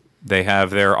Magic. They have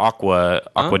their Aqua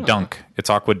Dunk. It's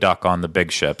Aqua Duck on the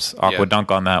big ships. Aqua Dunk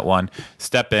on that one.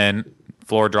 Step in,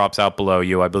 floor drops out below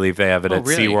you. I believe they have it at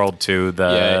really? SeaWorld too.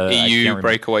 I can't EU remember.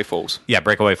 Breakaway Falls. Yeah,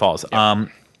 Breakaway Falls.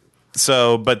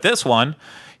 But this one,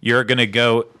 you're going to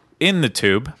go in the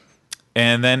tube,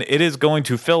 and then it is going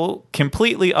to fill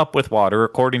completely up with water.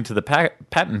 According to the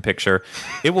patent picture,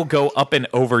 it will go up and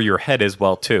over your head as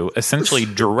well too, essentially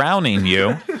drowning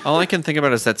you. All I can think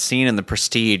about is that scene in The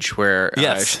Prestige where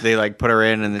Yes. they like put her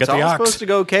in and it's Get the all ox. supposed to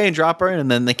go okay and drop her in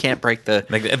and then they can't break the.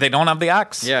 They don't have the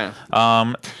ox. Yeah.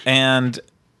 And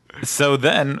so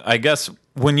then I guess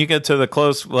when you get to the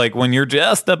close, like when you're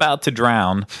just about to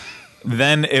drown,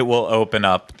 then it will open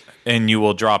up and you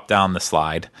will drop down the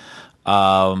slide.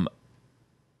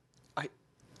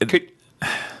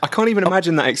 I can't even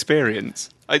imagine that experience.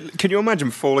 Can you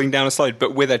imagine falling down a slide,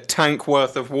 but with a tank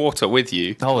worth of water with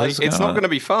you? Oh, Like, this is it's gonna- not going to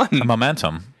be fun.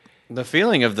 Momentum. The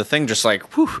feeling of the thing just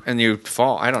like whew, and you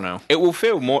fall. I don't know. It will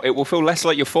feel more. It will feel less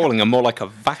like you're falling and more like a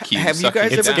vacuum. Have you sucking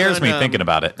guys you It ever down. scares me done, thinking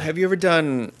about it. Have you ever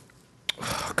done?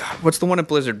 Oh God, what's the one at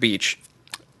Blizzard Beach?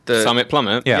 The Summit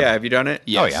Plummet? Yeah. Yeah, have you done it?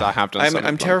 Yes, Oh, yeah. I have done. I'm Summit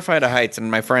Plummet. terrified of heights, and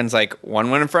my friends like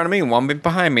one went in front of me and one went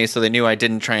behind me, so they knew I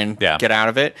didn't try and Yeah. get out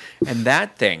of it. And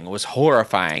that thing was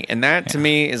horrifying. And that to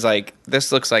me is like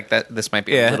this looks like that. This might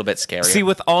be a little bit scary. See,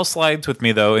 with all slides with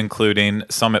me though, including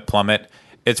Summit Plummet,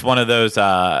 it's one of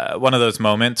those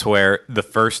moments where the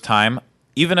first time,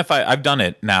 even if I've done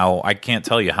it now, I can't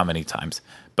tell you how many times.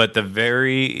 But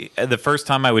the first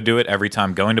time I would do it, every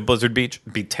time going to Blizzard Beach,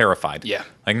 be terrified. Yeah.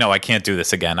 Like, no, I can't do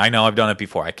this again. I know I've done it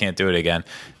before. I can't do it again.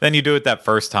 Then you do it that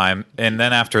first time, and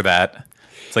then after that,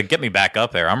 it's like, get me back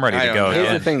up there. I'm ready I to don't go know. Here's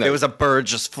again. the thing, though. There was a bird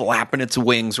just flapping its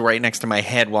wings right next to my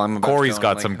head while I'm about Corey's to go. got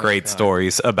I'm like, some oh, great God.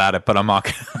 stories about it, but I'm not.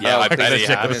 Yeah, I bet he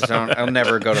I has. just don't- I'll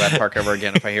never go to that park ever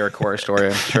again if I hear a Corey story.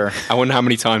 I'm sure. I wonder how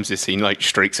many times he's seen like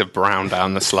streaks of brown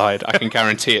down the slide. I can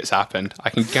guarantee it's happened. I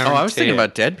can guarantee. Oh, I was thinking it.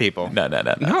 about dead people. No.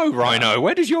 No, Rhino.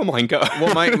 Where does your mind go?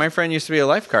 Well, my friend used to be a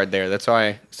lifeguard there. That's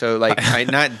why. So, like,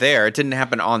 not there. It didn't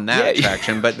happen on that Yeah.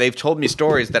 attraction, but they've told me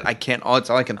stories that I can't. Oh, it's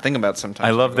all I can think about sometimes.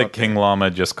 I when love go that up there. King Llama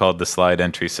just called the slide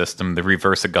entry system the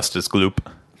reverse Augustus Gloop.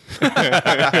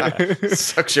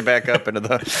 Sucks you back up into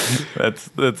the. That's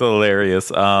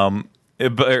hilarious.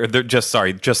 But just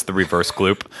the reverse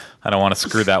Gloop. I don't want to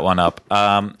screw that one up.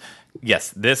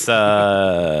 Yes, this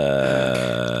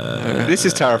This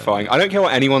is terrifying. I don't care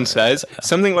what anyone says.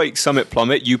 Something like Summit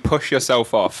Plummet, you push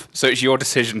yourself off, so it's your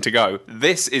decision to go.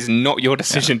 This is not your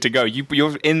decision to go.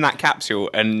 You're in that capsule,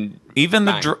 and even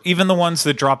bang. even the ones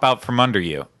that drop out from under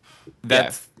you.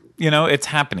 That's it's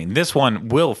happening. This one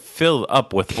will fill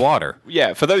up with water.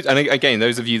 Yeah, for those, and again,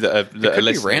 those of you that are It could be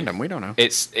listening, random. We don't know.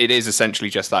 it is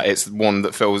essentially just that. It's one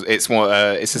that fills. It's one.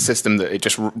 It's a system that it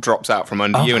just drops out from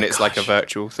under you, my and it's like a gosh.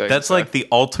 virtual thing. That's so. like the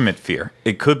ultimate fear.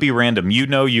 It could be random.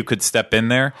 You could step in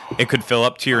there. It could fill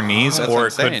up to your knees, That's or what it I'm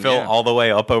saying, could fill yeah. all the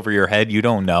way up over your head. You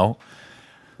don't know.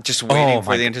 Just waiting Oh,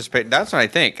 for my the God. anticipate. That's what I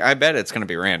think. I bet it's going to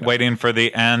be random. Waiting for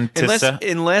the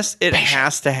Unless it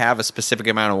has to have a specific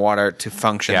amount of water to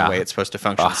function Yeah. the way it's supposed to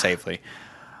function safely.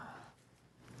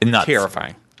 Nuts.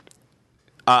 Terrifying.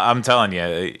 I'm telling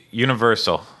you,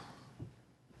 Universal.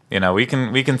 We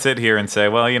can sit here and say,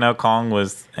 well, Kong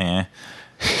was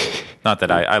Not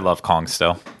that I love Kong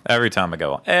still. Every time I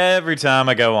go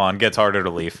on, gets harder to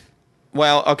leave.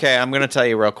 Well, okay, I'm going to tell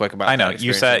you real quick about. I know, that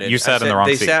you experience I did. sat in the wrong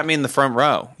They seat. sat me in the front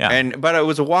row, Yeah. but it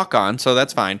was a walk on, so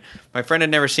that's fine. My friend had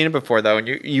never seen it before, though, and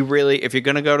you really, if you're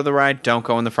going to go to the ride, don't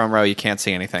go in the front row. You can't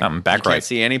see anything. Back you right. can't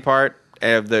see any part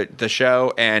of the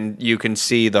show, and you can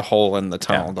see the hole in the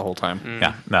tunnel Yeah. the whole time.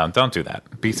 Yeah, no, don't do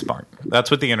that. Be smart.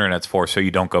 That's what the internet's for, so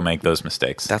you don't go make those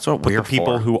mistakes. That's what Put we're the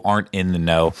people for. who aren't in the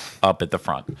know up at the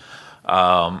front.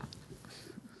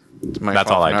 It's my That's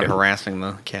fault all for I not do. harassing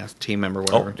the cast team member,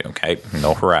 Oh, whatever. okay.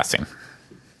 No harassing.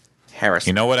 Harris,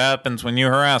 You know what happens when you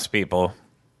harass people?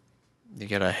 you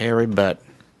get a hairy butt.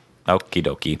 Okie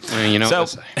dokie. You know what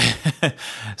So, they say.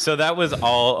 so that was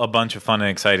all a bunch of fun and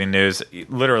exciting news.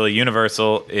 Literally,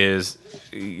 Universal is.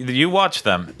 You watch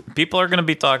them. People are going to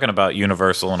be talking about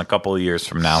Universal in a couple of years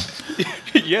from now.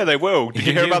 Yeah, they will. Did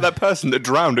you hear about that person that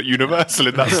drowned at Universal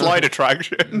in that slide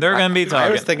attraction? They're going to be I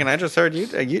talking. was thinking, I just heard you.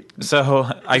 So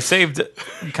I saved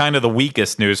kind of the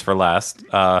weakest news for last.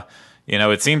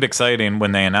 It seemed exciting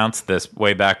when they announced this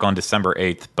way back on December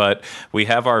 8th, but we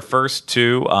have our first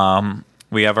two.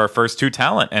 We have our first two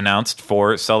talent announced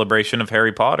for Celebration of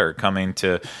Harry Potter coming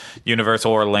to Universal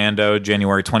Orlando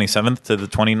January 27th to the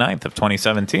 29th of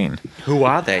 2017. Who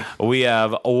are they? We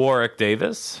have Warwick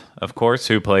Davis, of course,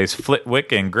 who plays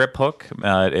Flitwick and Griphook.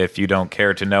 If you don't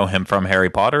care to know him from Harry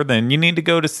Potter, then you need to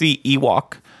go to see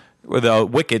Ewok, or the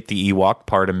Wicket, the Ewok,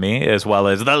 pardon me, as well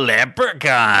as the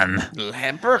Leprechaun.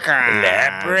 Leprechaun.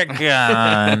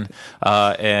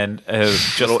 And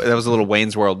just... That was a little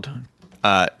Wayne's World.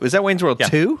 Was that Wayne's World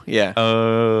 2? Yeah.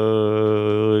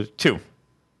 2.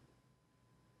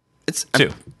 It's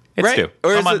Two. It's right? 2.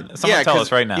 Or is Someone it- tell 'cause-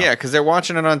 us right now. Yeah, because they're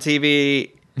watching it on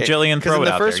TV. Jillian, Because throw in it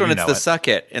the out first there. one, You it's know the it. Suck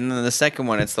It, and then the second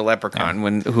one, it's the Leprechaun.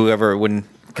 When Christopher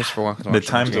Walken. The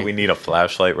times that we need a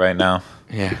flashlight right now.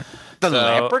 Yeah. The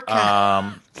So,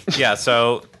 Leprechaun.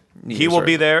 so he will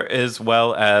be there, as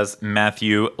well as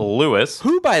Matthew Lewis.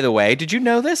 Who, by the way, did you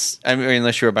know this? I mean,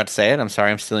 unless you were about to say it, I'm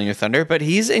sorry, I'm stealing your thunder. But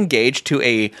he's engaged to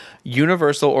a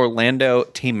Universal Orlando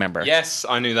team member. Yes,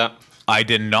 I knew that. I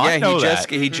did not Yeah, know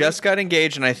he just got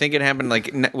engaged, and I think it happened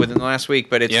within the last week.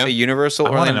 But it's Yeah. a Universal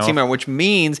wanna Orlando know team if- member, which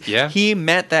means Yeah. he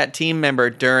met that team member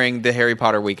during the Harry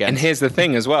Potter weekend. And here's the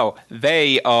thing as well.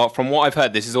 They are, from what I've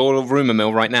heard, this is all a rumor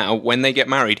mill right now. When they get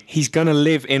married, he's going to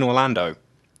live in Orlando.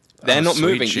 They're Oh, not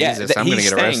sweet moving. Jesus, I'm he's gonna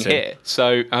get staying arrested. here.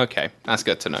 So, okay, that's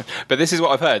good to know. But this is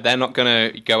what I've heard. They're not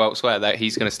going to go elsewhere. That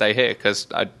he's going to stay here because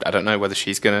I don't know whether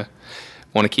she's going to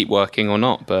want to keep working or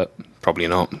not, but probably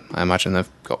not. I imagine they've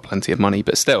got plenty of money,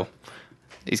 but still,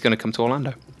 he's going to come to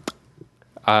Orlando.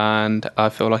 And I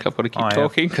feel like I've got to keep Oh, yeah.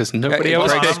 talking because nobody Greg-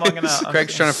 else Greg- is. I'm looking at-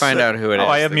 Greg's trying to find out who it is. Oh,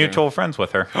 I have They're mutual friends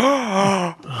with her.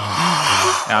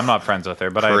 Yeah, I'm not friends with her,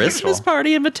 but I have Christmas mutual.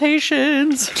 party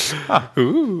invitations.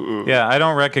 Yeah, I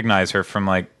don't recognize her from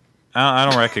I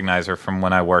don't recognize her from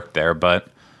when I worked there, but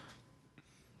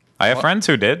I have friends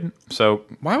who did. So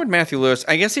Why would Matthew Lewis?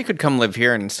 I guess he could come live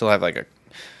here and still have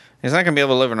He's not going to be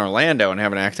able to live in Orlando and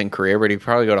have an acting career, but he'd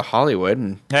probably go to Hollywood,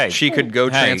 and she could go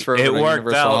transfer over it to worked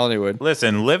Universal out. Hollywood.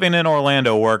 Listen, living in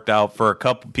Orlando worked out for a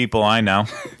couple people I know,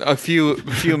 A few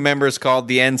members called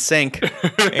the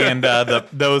NSYNC. and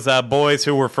those boys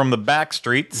who were from the back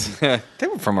streets. They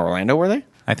were from Orlando, were they?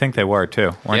 I think they were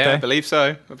too, weren't Yeah, I they? believe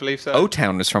so. I believe so.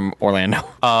 O-Town is from Orlando.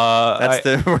 That's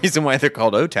the reason why they're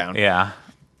called O-Town. Yeah.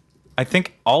 I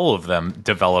think all of them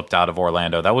developed out of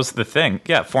Orlando. That was the thing.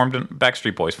 Yeah,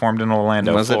 Backstreet Boys formed in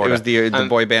Orlando, Was it? It Florida. was the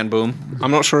boy band Boom. I'm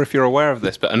not sure if you're aware of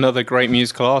this, but another great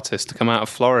musical artist to come out of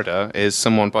Florida is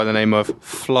someone by the name of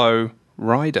Flo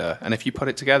Rida. And if you put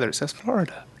it together, it says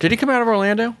Florida. Did he come out of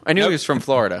Orlando? I knew Nope. he was from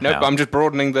Florida. No, No. but I'm just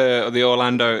broadening the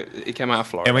Orlando. It came out of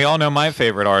Florida. And we all know my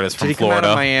favorite artist Did from he come out Florida,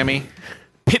 of Miami?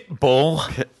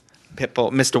 Pitbull.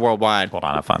 Pitbull, Mr. Worldwide. Hold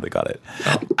on, I finally got it.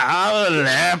 Oh,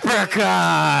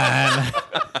 leprechaun.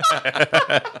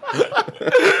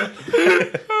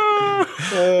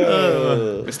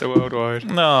 Mr. Worldwide.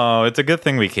 No, it's a good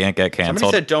thing we can't get Somebody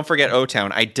canceled. said, "Don't forget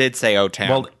O-Town." I did say O-Town.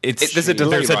 Well, There's a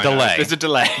delay. There's a Rhino. delay. There's a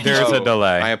delay. There's a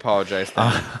delay. I apologize.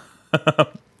 Then.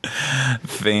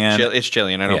 It's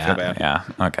Jillian. I don't feel bad. Yeah.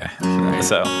 Okay.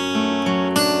 So.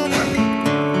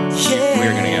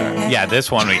 We're gonna get it. Yeah,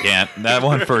 this one we can't. That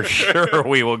one for sure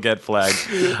we will get flagged.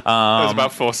 That was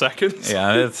about 4 seconds.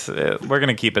 Yeah, we're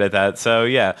gonna keep it at that. So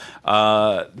yeah,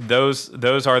 those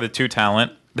are the two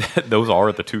talent. Those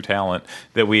are the two talent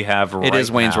that we have. Right It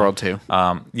is Wayne's now. World too.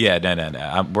 Yeah,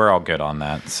 no. We're all good on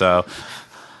that. So.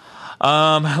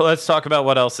 Let's talk about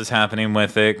what else is happening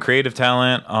with it. Creative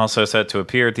talent also set to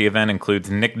appear at the event includes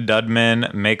Nick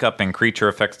Dudman, makeup and creature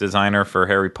effects designer for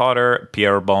Harry Potter,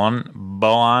 Pierre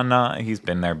Boana, he's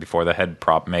been there before, the head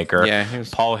prop maker. Yeah,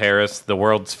 Paul Harris, the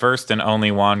world's first and only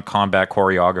one combat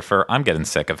choreographer. I'm getting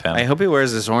sick of him. I hope he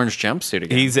wears this orange jumpsuit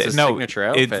again. It's his signature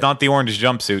outfit. It's not the orange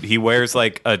jumpsuit. He wears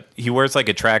like a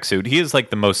tracksuit. He is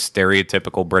like the most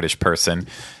stereotypical British person.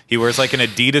 He wears like an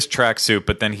Adidas tracksuit,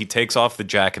 but then he takes off the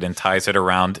jacket and ties it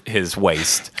around his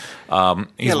waist.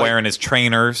 He's wearing his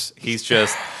trainers. He's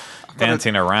just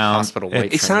dancing around. Hospital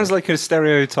weight It sounds like a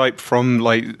stereotype from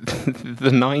like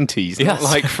the 90s. Yes. Not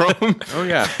like from. Oh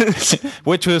yeah,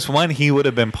 Which was when he would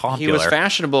have been popular. he was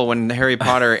fashionable when Harry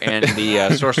Potter and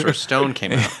the Sorcerer's Stone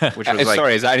came out. Which was like,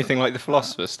 Sorry, is that anything like the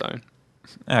Philosopher's Stone?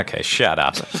 Okay, shut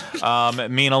up.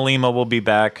 Mina Lima will be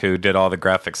back, who did all the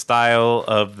graphic style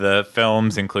of the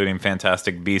films, including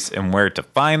Fantastic Beasts and Where to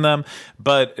Find Them,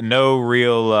 but no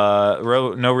real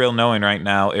knowing right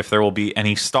now if there will be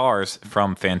any stars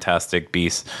from Fantastic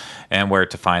Beasts and Where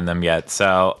to Find Them yet.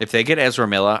 So if they get Ezra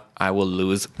Miller, I will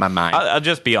lose my mind. I'll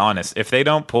just be honest. If they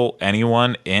don't pull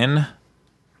anyone in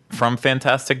from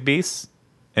Fantastic Beasts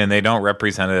and they don't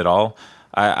represent it at all,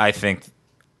 I think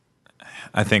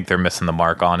they're missing the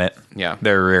mark on it. Yeah.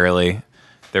 They're really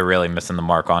missing the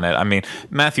mark on it. I mean,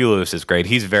 Matthew Lewis is great.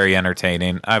 He's very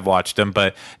entertaining. I've watched him,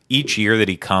 but each year that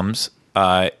he comes,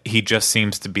 he just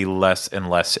seems to be less and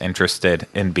less interested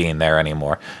in being there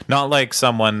anymore. Not like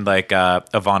someone like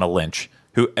Ivana Lynch,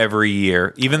 who every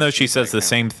year, even though she says the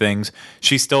same things,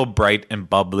 she's still bright and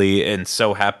bubbly and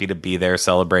so happy to be there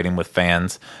celebrating with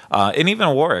fans. And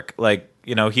even Warwick,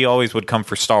 he always would come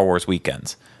for Star Wars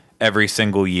weekends every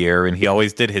single year, and he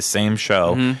always did his same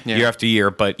show year after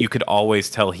year, but you could always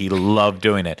tell he loved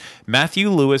doing it. Matthew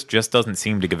Lewis just doesn't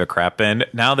seem to give a crap, and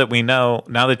now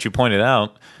that you pointed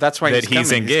out That's why that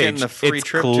he's engaged, getting the free it's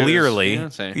trip to his clearly,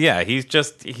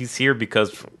 fiancée. he's here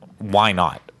because why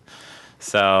not?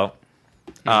 So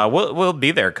we'll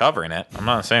be there covering it. I'm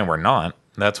not saying we're not.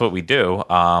 That's what we do,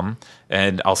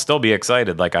 and I'll still be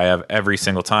excited like I have every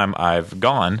single time I've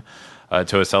gone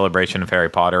to a celebration of Harry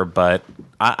Potter, but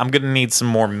I'm going to need some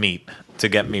more meat to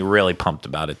get me really pumped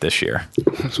about it this year.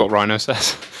 That's what Rhino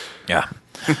says. Yeah.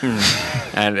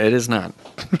 And it is not.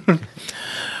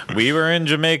 We were in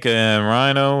Jamaica, and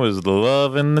Rhino was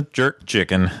loving the jerk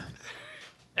chicken.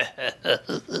 I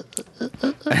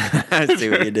see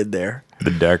what you did there.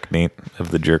 The dark meat of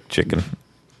the jerk chicken.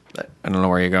 I don't know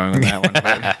where you're going with that one.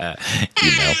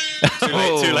 But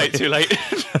Too late.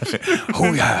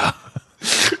 Oh, yeah.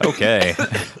 Okay.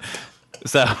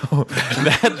 So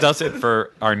that does it for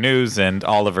our news and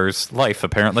Oliver's life,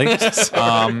 apparently.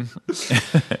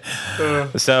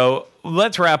 So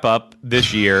let's wrap up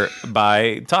this year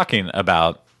by talking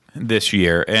about this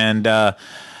year. And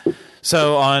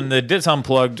so on the Diz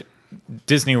Unplugged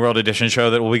Disney World Edition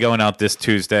show that will be going out this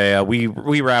Tuesday,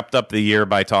 we wrapped up the year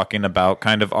by talking about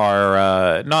kind of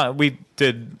our we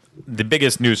did the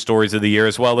biggest news stories of the year,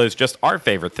 as well as just our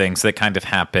favorite things that kind of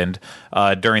happened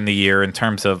during the year in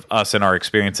terms of us and our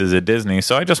experiences at Disney.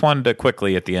 So I just wanted to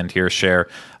quickly at the end here share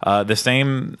the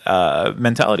same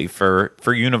mentality for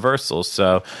Universal.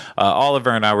 So Oliver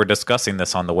and I were discussing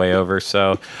this on the way over.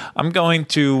 So I'm going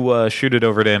to shoot it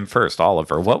over to him first.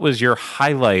 Oliver, what was your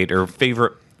highlight or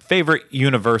favorite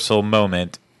Universal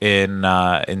moment in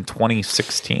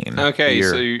 2016? Okay,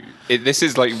 so this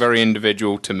is like very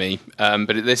individual to me,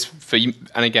 but this for you,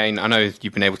 and again, I know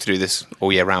you've been able to do this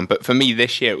all year round, but for me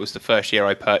this year it was the first year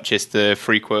I purchased the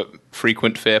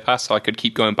frequent Fear Pass, so I could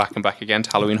keep going back and back again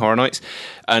to Halloween Horror Nights.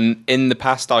 And in the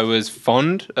past, I was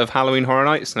fond of Halloween Horror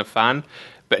Nights and a fan.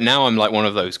 But now I'm like one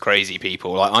of those crazy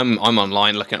people. Like I'm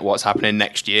online looking at what's happening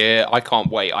next year. I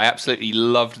can't wait. I absolutely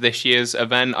loved this year's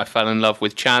event. I fell in love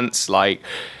with Chance. Like,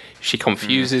 she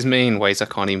confuses me in ways I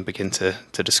can't even begin to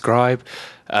describe.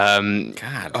 God.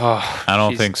 I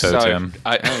don't think so, Tim.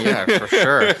 Yeah, for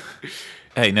sure.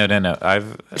 Hey, no.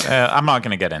 I'm not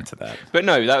going to get into that. But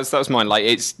no, that was mine. Like,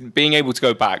 it's being able to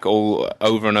go back all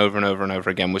over and over and over and over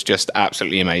again was just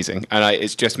absolutely amazing, and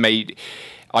it's just made.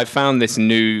 I found this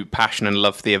new passion and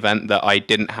love for the event that I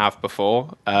didn't have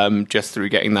before, just through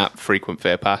getting that frequent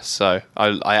Fear Pass. So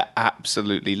I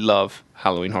absolutely love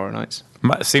Halloween Horror Nights.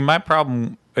 My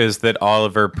problem is that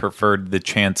Oliver preferred the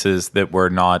chances that were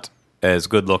not as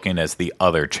good looking as the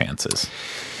other chances.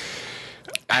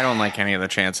 I don't like any of the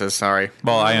chances. Sorry.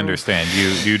 Well, I understand.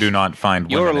 You do not find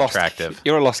women attractive.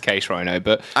 You're a lost case, Rhino,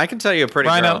 but I can tell you a pretty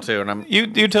Rhino, girl too, and I'm.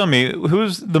 You tell me,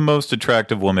 who's the most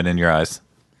attractive woman in your eyes?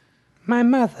 my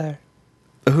mother.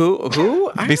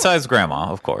 Who? Besides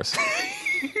Grandma, of course.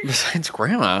 Besides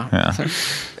Grandma? Yeah.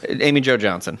 Amy Jo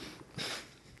Johnson.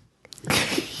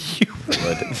 You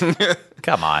would.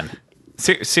 Come on.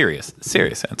 Serious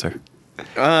answer.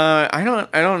 I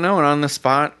don't know an on the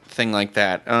spot thing like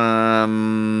that. The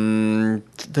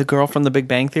girl from The Big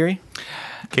Bang Theory,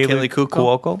 Kaylee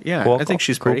Cuoco. Yeah, Cuoco? I think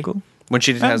she's pretty. Cuoco? When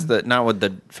she has the not with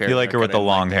the fair. You like her with the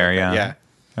long hair, yeah. Yeah.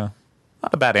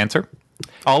 Not a bad answer.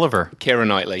 Oliver. Keira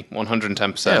Knightley,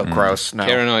 110%. Oh, gross. No.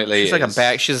 Keira Knightley She's like a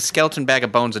bag. She's a skeleton bag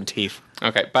of bones and teeth.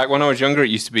 Okay, back when I was younger, it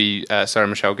used to be Sarah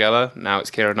Michelle Gellar. Now it's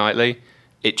Keira Knightley.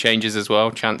 It changes as well.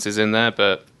 Chances in there,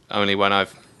 but only when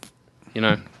I've,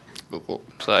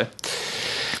 so.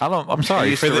 I'm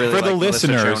sorry for the like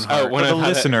listeners.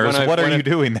 What are you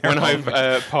doing there? When I've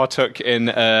partook in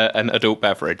an adult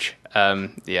beverage.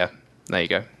 Yeah, there you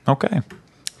go. Okay.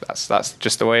 That's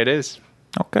just the way it is.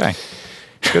 Okay.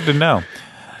 Good to know.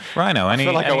 Rhino, any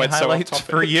highlights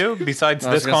for you besides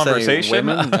this conversation?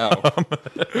 No.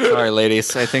 Sorry,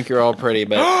 ladies. I think you're all pretty,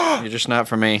 but you're just not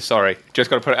for me. Sorry, just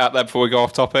got to put it out there before we go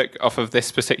off of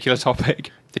this particular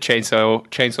topic. The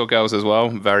Chainsaw Girls as well.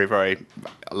 Very, very.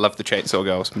 I love the Chainsaw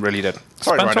Girls. Really did.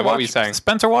 Sorry, Rhino, what were you saying?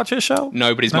 Spencer watches show?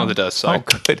 Nobody's mother does. So. Oh,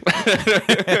 good.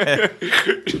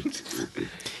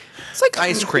 It's like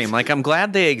ice cream. Like, I'm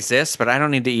glad they exist, but I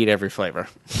don't need to eat every flavor.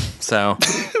 So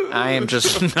I am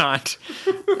just not.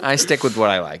 I stick with what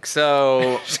I like.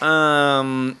 So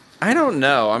I don't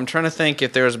know. I'm trying to think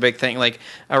if there was a big thing. Like,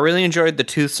 I really enjoyed the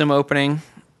Toothsome opening.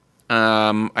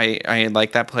 I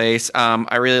like that place.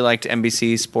 I really liked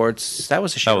NBC Sports. That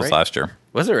was a show. That was right? last year.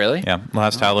 Was it really? Yeah,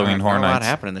 last Halloween Horror Not a lot Nights.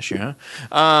 happening this year,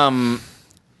 huh?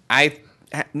 I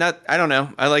don't know.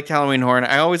 I liked Halloween Horror.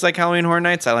 I always like Halloween Horror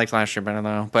Nights. I liked last year better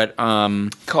though. But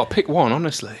God, pick one,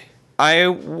 honestly. I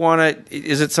want to.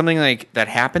 Is it something like that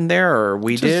happened there, or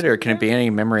we did, or can it be any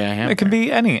memory I have? It can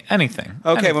be anything.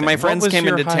 Okay, when my friends came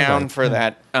into town highlight? for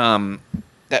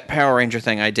that Power Ranger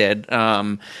thing I did,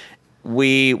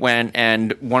 we went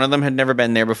and one of them had never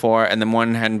been there before, and then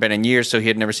one hadn't been in years, so he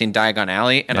had never seen Diagon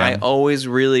Alley. And I always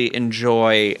really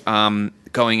enjoy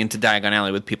going into Diagon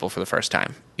Alley with people for the first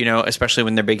time, especially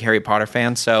when they're big Harry Potter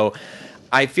fans. So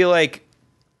I feel like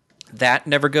that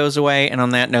never goes away. And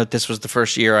on that note, this was the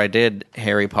first year I did the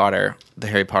Harry Potter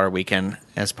weekend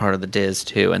as part of the Diz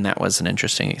too, and that was an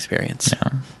interesting experience. Yeah,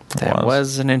 that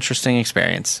was an interesting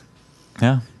experience.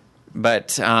 Yeah.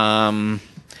 But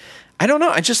I don't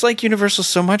know. I just like Universal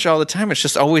so much all the time.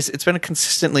 It's been a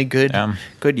consistently good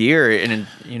year and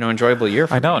enjoyable year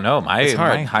for I don't know. My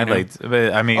highlights.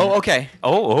 I mean. Oh, okay.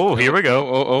 Oh, here we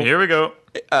go. Here we go.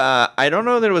 I don't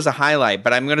know that it was a highlight,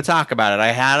 but I'm going to talk about it.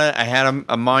 I had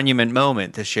a monument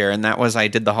moment this year, and that was I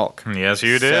did the Hulk. Yes,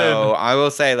 you did. So I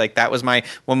will say, that was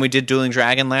when we did Dueling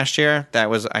Dragon last year.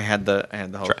 I had the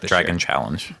Hulk. Dragon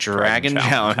Challenge. Dragon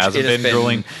Challenge. Hasn't been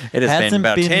dueling. It has been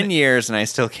about 10 years, and I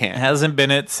still can't. Hasn't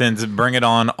been it since Bring It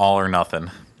On, All or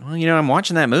Nothing. Well, I'm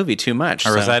watching that movie too much.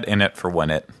 Or is that In It for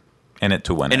Win It? In It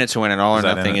to Win It. In It to Win It. All or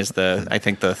Nothing is I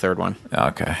think the third one.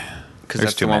 Okay. Because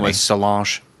that's the one with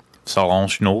Solange.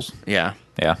 Solange Knowles. Yeah.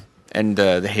 Yeah. And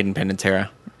the Hayden Panettiere.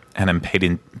 And then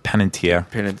Panettiere.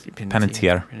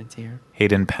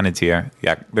 Hayden Panettiere.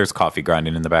 Yeah, there's coffee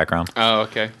grinding in the background. Oh,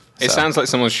 okay. It sounds like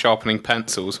someone's sharpening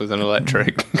pencils with an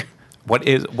electric. What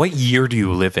year do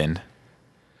you live in?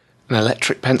 An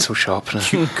electric pencil sharpener.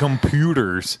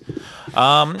 Computers.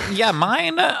 Yeah,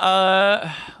 mine.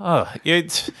 I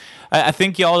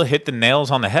think y'all hit the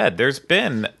nails on the head.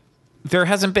 There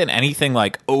hasn't been anything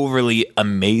like overly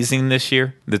amazing this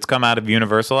year that's come out of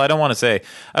Universal. I don't want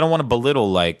to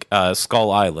belittle like Skull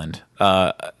Island.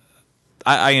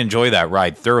 I enjoy that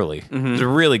ride thoroughly. Mm-hmm. It's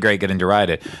really great getting to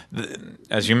ride it.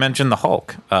 As you mentioned, the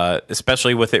Hulk,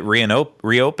 especially with it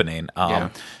reopening.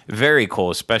 Very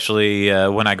cool, especially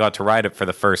when I got to ride it for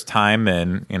the first time.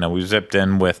 And, we zipped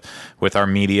in with our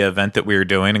media event that we were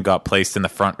doing and got placed in the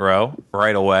front row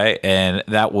right away. And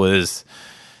that was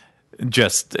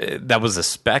just that was a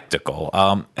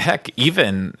spectacle. Heck,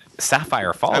 even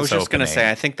Sapphire Falls. I was just going to opening.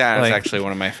 say, I think that is Like, actually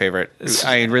one of my favorite.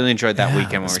 I really enjoyed that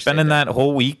weekend when we were spending that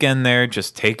whole weekend there,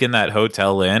 just taking that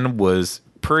hotel in was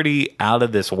pretty out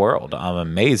of this world.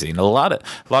 Amazing. A lot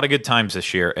of good times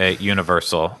this year at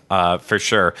Universal, for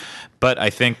sure. But I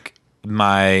think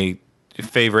my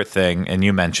favorite thing, and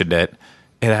you mentioned it,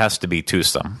 it has to be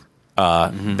Twosome.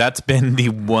 That's been the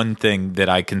one thing that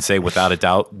I can say without a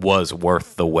doubt was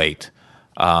worth the wait.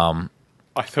 I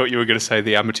thought you were going to say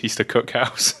the Amatista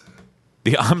Cookhouse.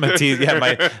 The Amatista,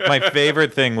 yeah, my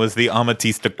favorite thing was the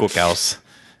Amatista Cookhouse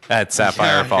at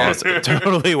Sapphire Falls.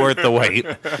 Totally worth the wait.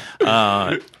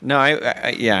 No,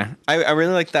 I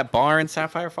really liked that bar in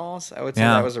Sapphire Falls. I would say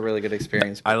that was a really good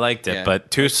experience. I liked it, Yeah. but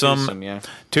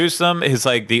Twosome is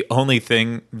like the only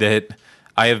thing that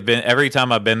I have been. Every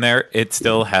time I've been there, it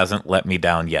still hasn't let me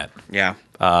down yet. Yeah.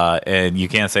 And you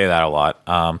can't say that a lot.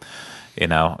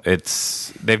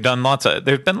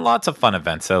 There's been lots of fun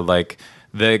events. So like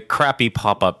the crappy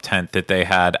pop-up tent that they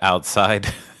had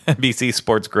outside NBC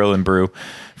Sports Grill and Brew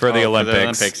for the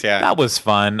Olympics. Yeah. That was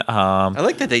fun. I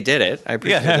like that they did it. I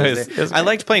appreciate it. I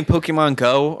liked playing Pokemon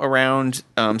Go around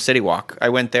City Walk. I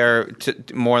went there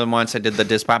more than once. I did the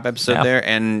Disc Pop episode there,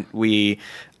 and we,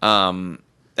 and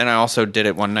I also did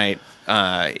it one night.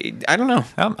 I don't know.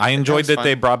 I enjoyed that fun.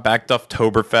 they brought back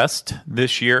Oktoberfest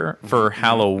this year for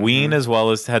Halloween, as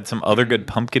well as had some other good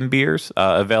pumpkin beers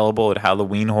available at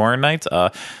Halloween Horror Nights.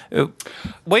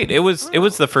 It was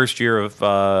the first year of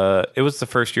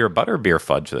Butterbeer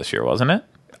Fudge this year, wasn't it?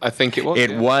 I think it was.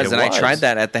 It was, It and was. I tried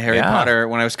that at the Harry Potter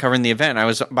when I was covering the event. I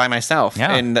was by myself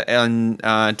in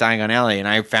Diagon Alley, and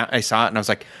I saw it, and I was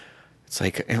like,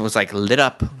 it was like lit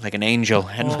up like an angel.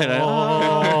 And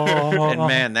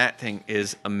man, that thing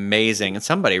is amazing. And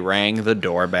somebody rang the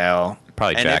doorbell.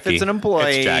 Probably and Jackie. if it's an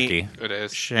employee, It's Jackie. It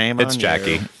is. shame It's on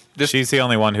Jackie. you. She's the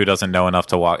only one who doesn't know enough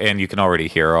to walk, and you can already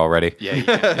hear her already. Yeah, you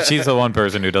can. She's the one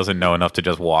person who doesn't know enough to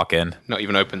just walk in. Not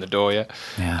even open the door yet.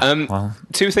 Yeah,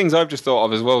 Two things I've just thought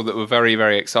of as well that were very,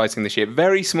 very exciting this year.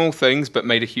 Very small things, but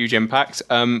made a huge impact.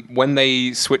 When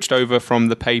they switched over from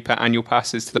the paper annual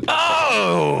passes to the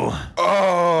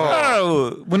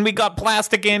when we got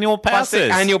plastic annual passes.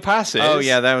 plastic annual passes. Oh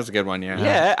yeah, that was a good one. Yeah,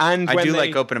 Yeah, and I when do they-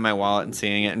 like opening my wallet and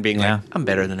seeing it and being Yeah. like, I'm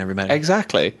better than everybody.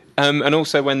 Exactly. And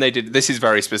also when they did, this is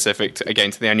very specific to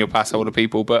the annual pass holder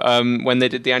people, but when they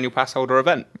did the annual pass holder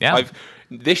event, Yeah.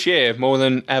 This year more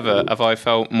than ever have I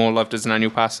felt more loved as an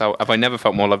annual pass holder. Have I never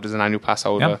felt more loved as an annual pass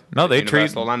holder? Yeah. No, at they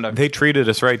Universal Orlando. treated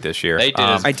us right this year. They did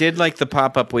us- I did like the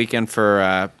pop-up weekend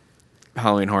for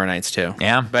Halloween Horror Nights too.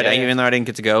 Yeah. But Yeah, yeah. even though I didn't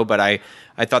get to go, but I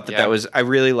thought that Yeah. I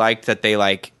really liked that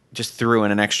they just threw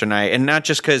in an extra night, and not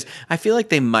just because I feel like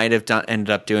they might have ended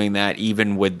up doing that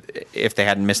even if they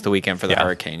hadn't missed the weekend for the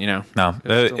hurricane. You know? No,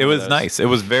 it was nice. It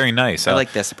was very nice. I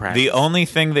like the surprise. The only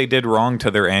thing they did wrong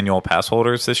to their annual pass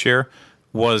holders this year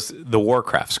was the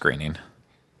Warcraft screening.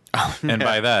 And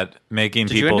by that, making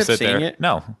Did you people end up sit seeing there. it?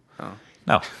 No.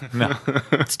 No.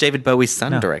 It's David Bowie's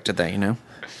son directed that. You know,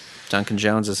 Duncan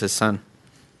Jones is his son.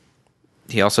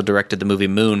 He also directed the movie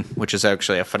Moon, which is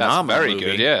actually a That's phenomenal very movie.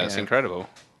 good. Yeah, it's incredible.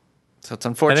 So it's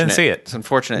unfortunate. see it. It's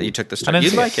unfortunate you took this. didn't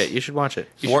You'd see like it. it. You should watch it.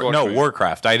 You should watch Moon.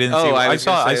 Warcraft. I didn't see. Oh, I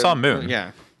saw say, Moon.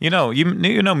 yeah. You know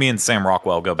me and Sam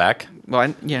Rockwell go back.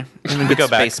 Well, yeah, it's a We good go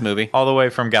back space movie. all the way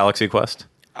from Galaxy Quest.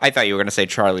 I thought you were going to say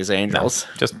Charlie's Angels.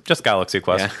 Just Galaxy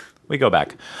Quest. Yeah. We go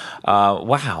back.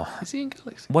 Wow. Is he in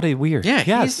Galaxy? What a weird. Yeah,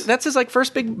 Yes. that's his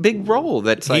first big role.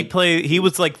 That's He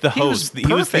was like the was host.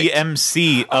 He was the perfect.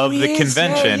 MC of he the is.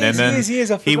 convention, Yeah, he and is, then he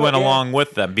is. I he forgot, went yeah. along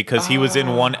with them because he was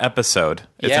in one episode.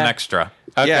 It's an Yeah. extra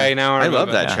Okay, now I love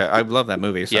remember. that show. I love that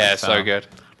movie. So. Yeah, so good.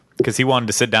 because he wanted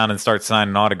to sit down and start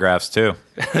signing autographs too.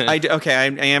 I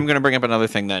am going to bring up another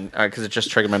thing then because it just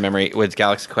triggered my memory with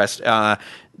Galaxy Quest.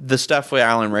 The stuff with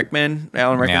Alan Rickman's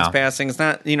Yeah. passing is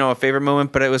not a favorite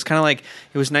moment, but it was kind of like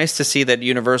it was nice to see that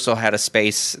Universal had a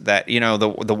space that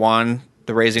the wand.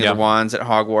 The raising Yeah. of the wands at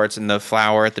Hogwarts and the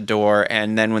flower at the door,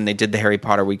 and then when they did the Harry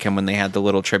Potter weekend, when they had the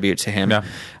little tribute to him, Yeah.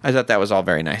 I thought that was all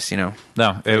very nice. No,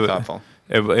 Very it, thoughtful.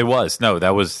 It was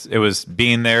it was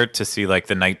being there to see like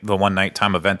the one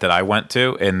nighttime event that I went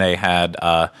to, and they had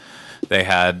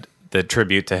the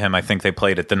tribute to him. I think they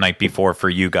played it the night before for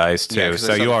you guys too, Yeah, 'cause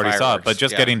so I saw you the already saw it. fireworks. But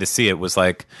just Yeah. getting to see it was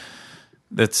like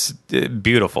that's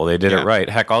beautiful. They did Yeah. it right.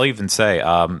 Heck, I'll even say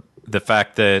the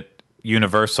fact that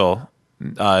Universal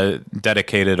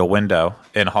dedicated a window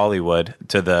in Hollywood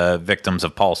to the victims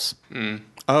of Pulse.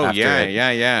 Oh After yeah, it.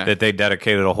 yeah. That they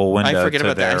dedicated a whole window. I forget to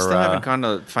about that. I their, still haven't gone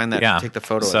to find that. Take the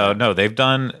photo. So of that. no, they've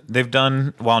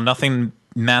done while nothing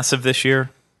massive this year,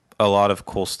 a lot of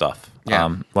cool stuff. Yeah.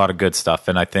 A lot of good stuff,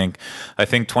 and I think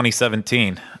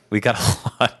 2017 we got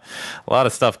a lot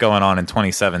of stuff going on in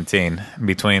 2017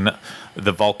 between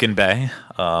the Vulcan Bay,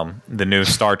 the new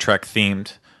Star Trek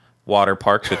themed water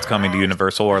park that's coming to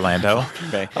Universal Orlando.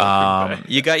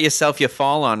 You got yourself your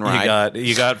Fall On ride.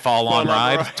 You got Fall On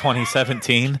Ride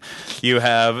 2017. You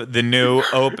have the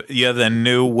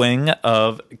new wing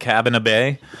of Cabana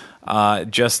Bay.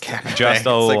 Just It's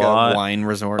a like lot, a wine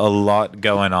resort. a lot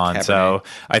going on. Cabernet. So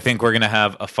I think we're gonna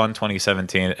have a fun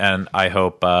 2017, and I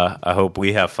hope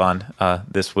we have fun.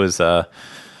 This was a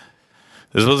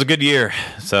good year,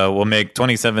 so we'll make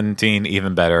 2017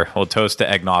 even better. We'll toast to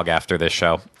eggnog after this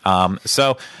show.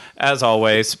 So, as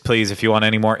always, please, if you want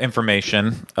any more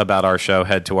information about our show,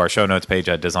 head to our show notes page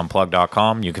at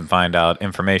disunplugged.com. You can find out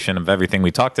information of everything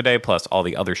we talked today, plus all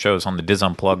the other shows on the Diz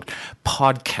Unplugged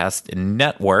podcast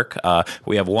network.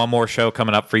 We have one more show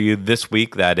coming up for you this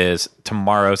week. That is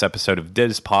tomorrow's episode of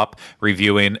Diz Pop,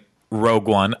 reviewing Rogue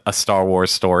One, a Star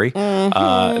Wars story.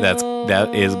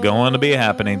 That is going to be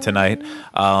happening tonight,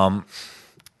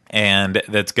 and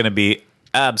that's going to be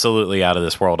absolutely out of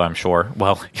this world, I'm sure.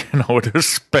 Well, it is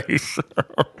space.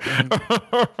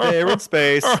 They're in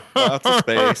space. Lots of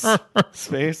space.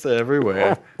 Space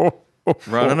everywhere.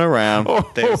 Running around.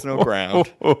 There's no ground.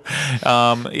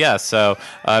 So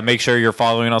make sure you're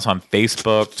following us on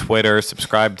Facebook, Twitter,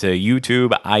 subscribe to YouTube,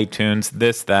 iTunes,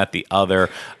 this, that, the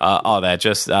other, all that.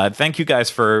 Just thank you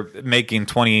guys for making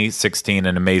 2016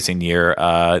 an amazing year.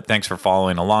 Thanks for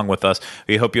following along with us.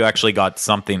 We hope you actually got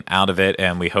something out of it,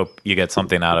 and we hope you get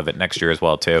something out of it next year as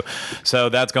well, too. So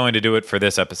that's going to do it for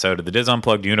this episode of the Diz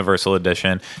Unplugged Universal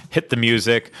Edition. Hit the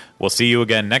music. We'll see you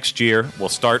again next year. We'll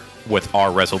start with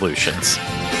our resolutions.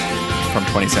 From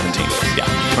 2017. Yeah.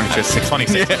 2016.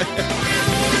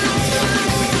 2016.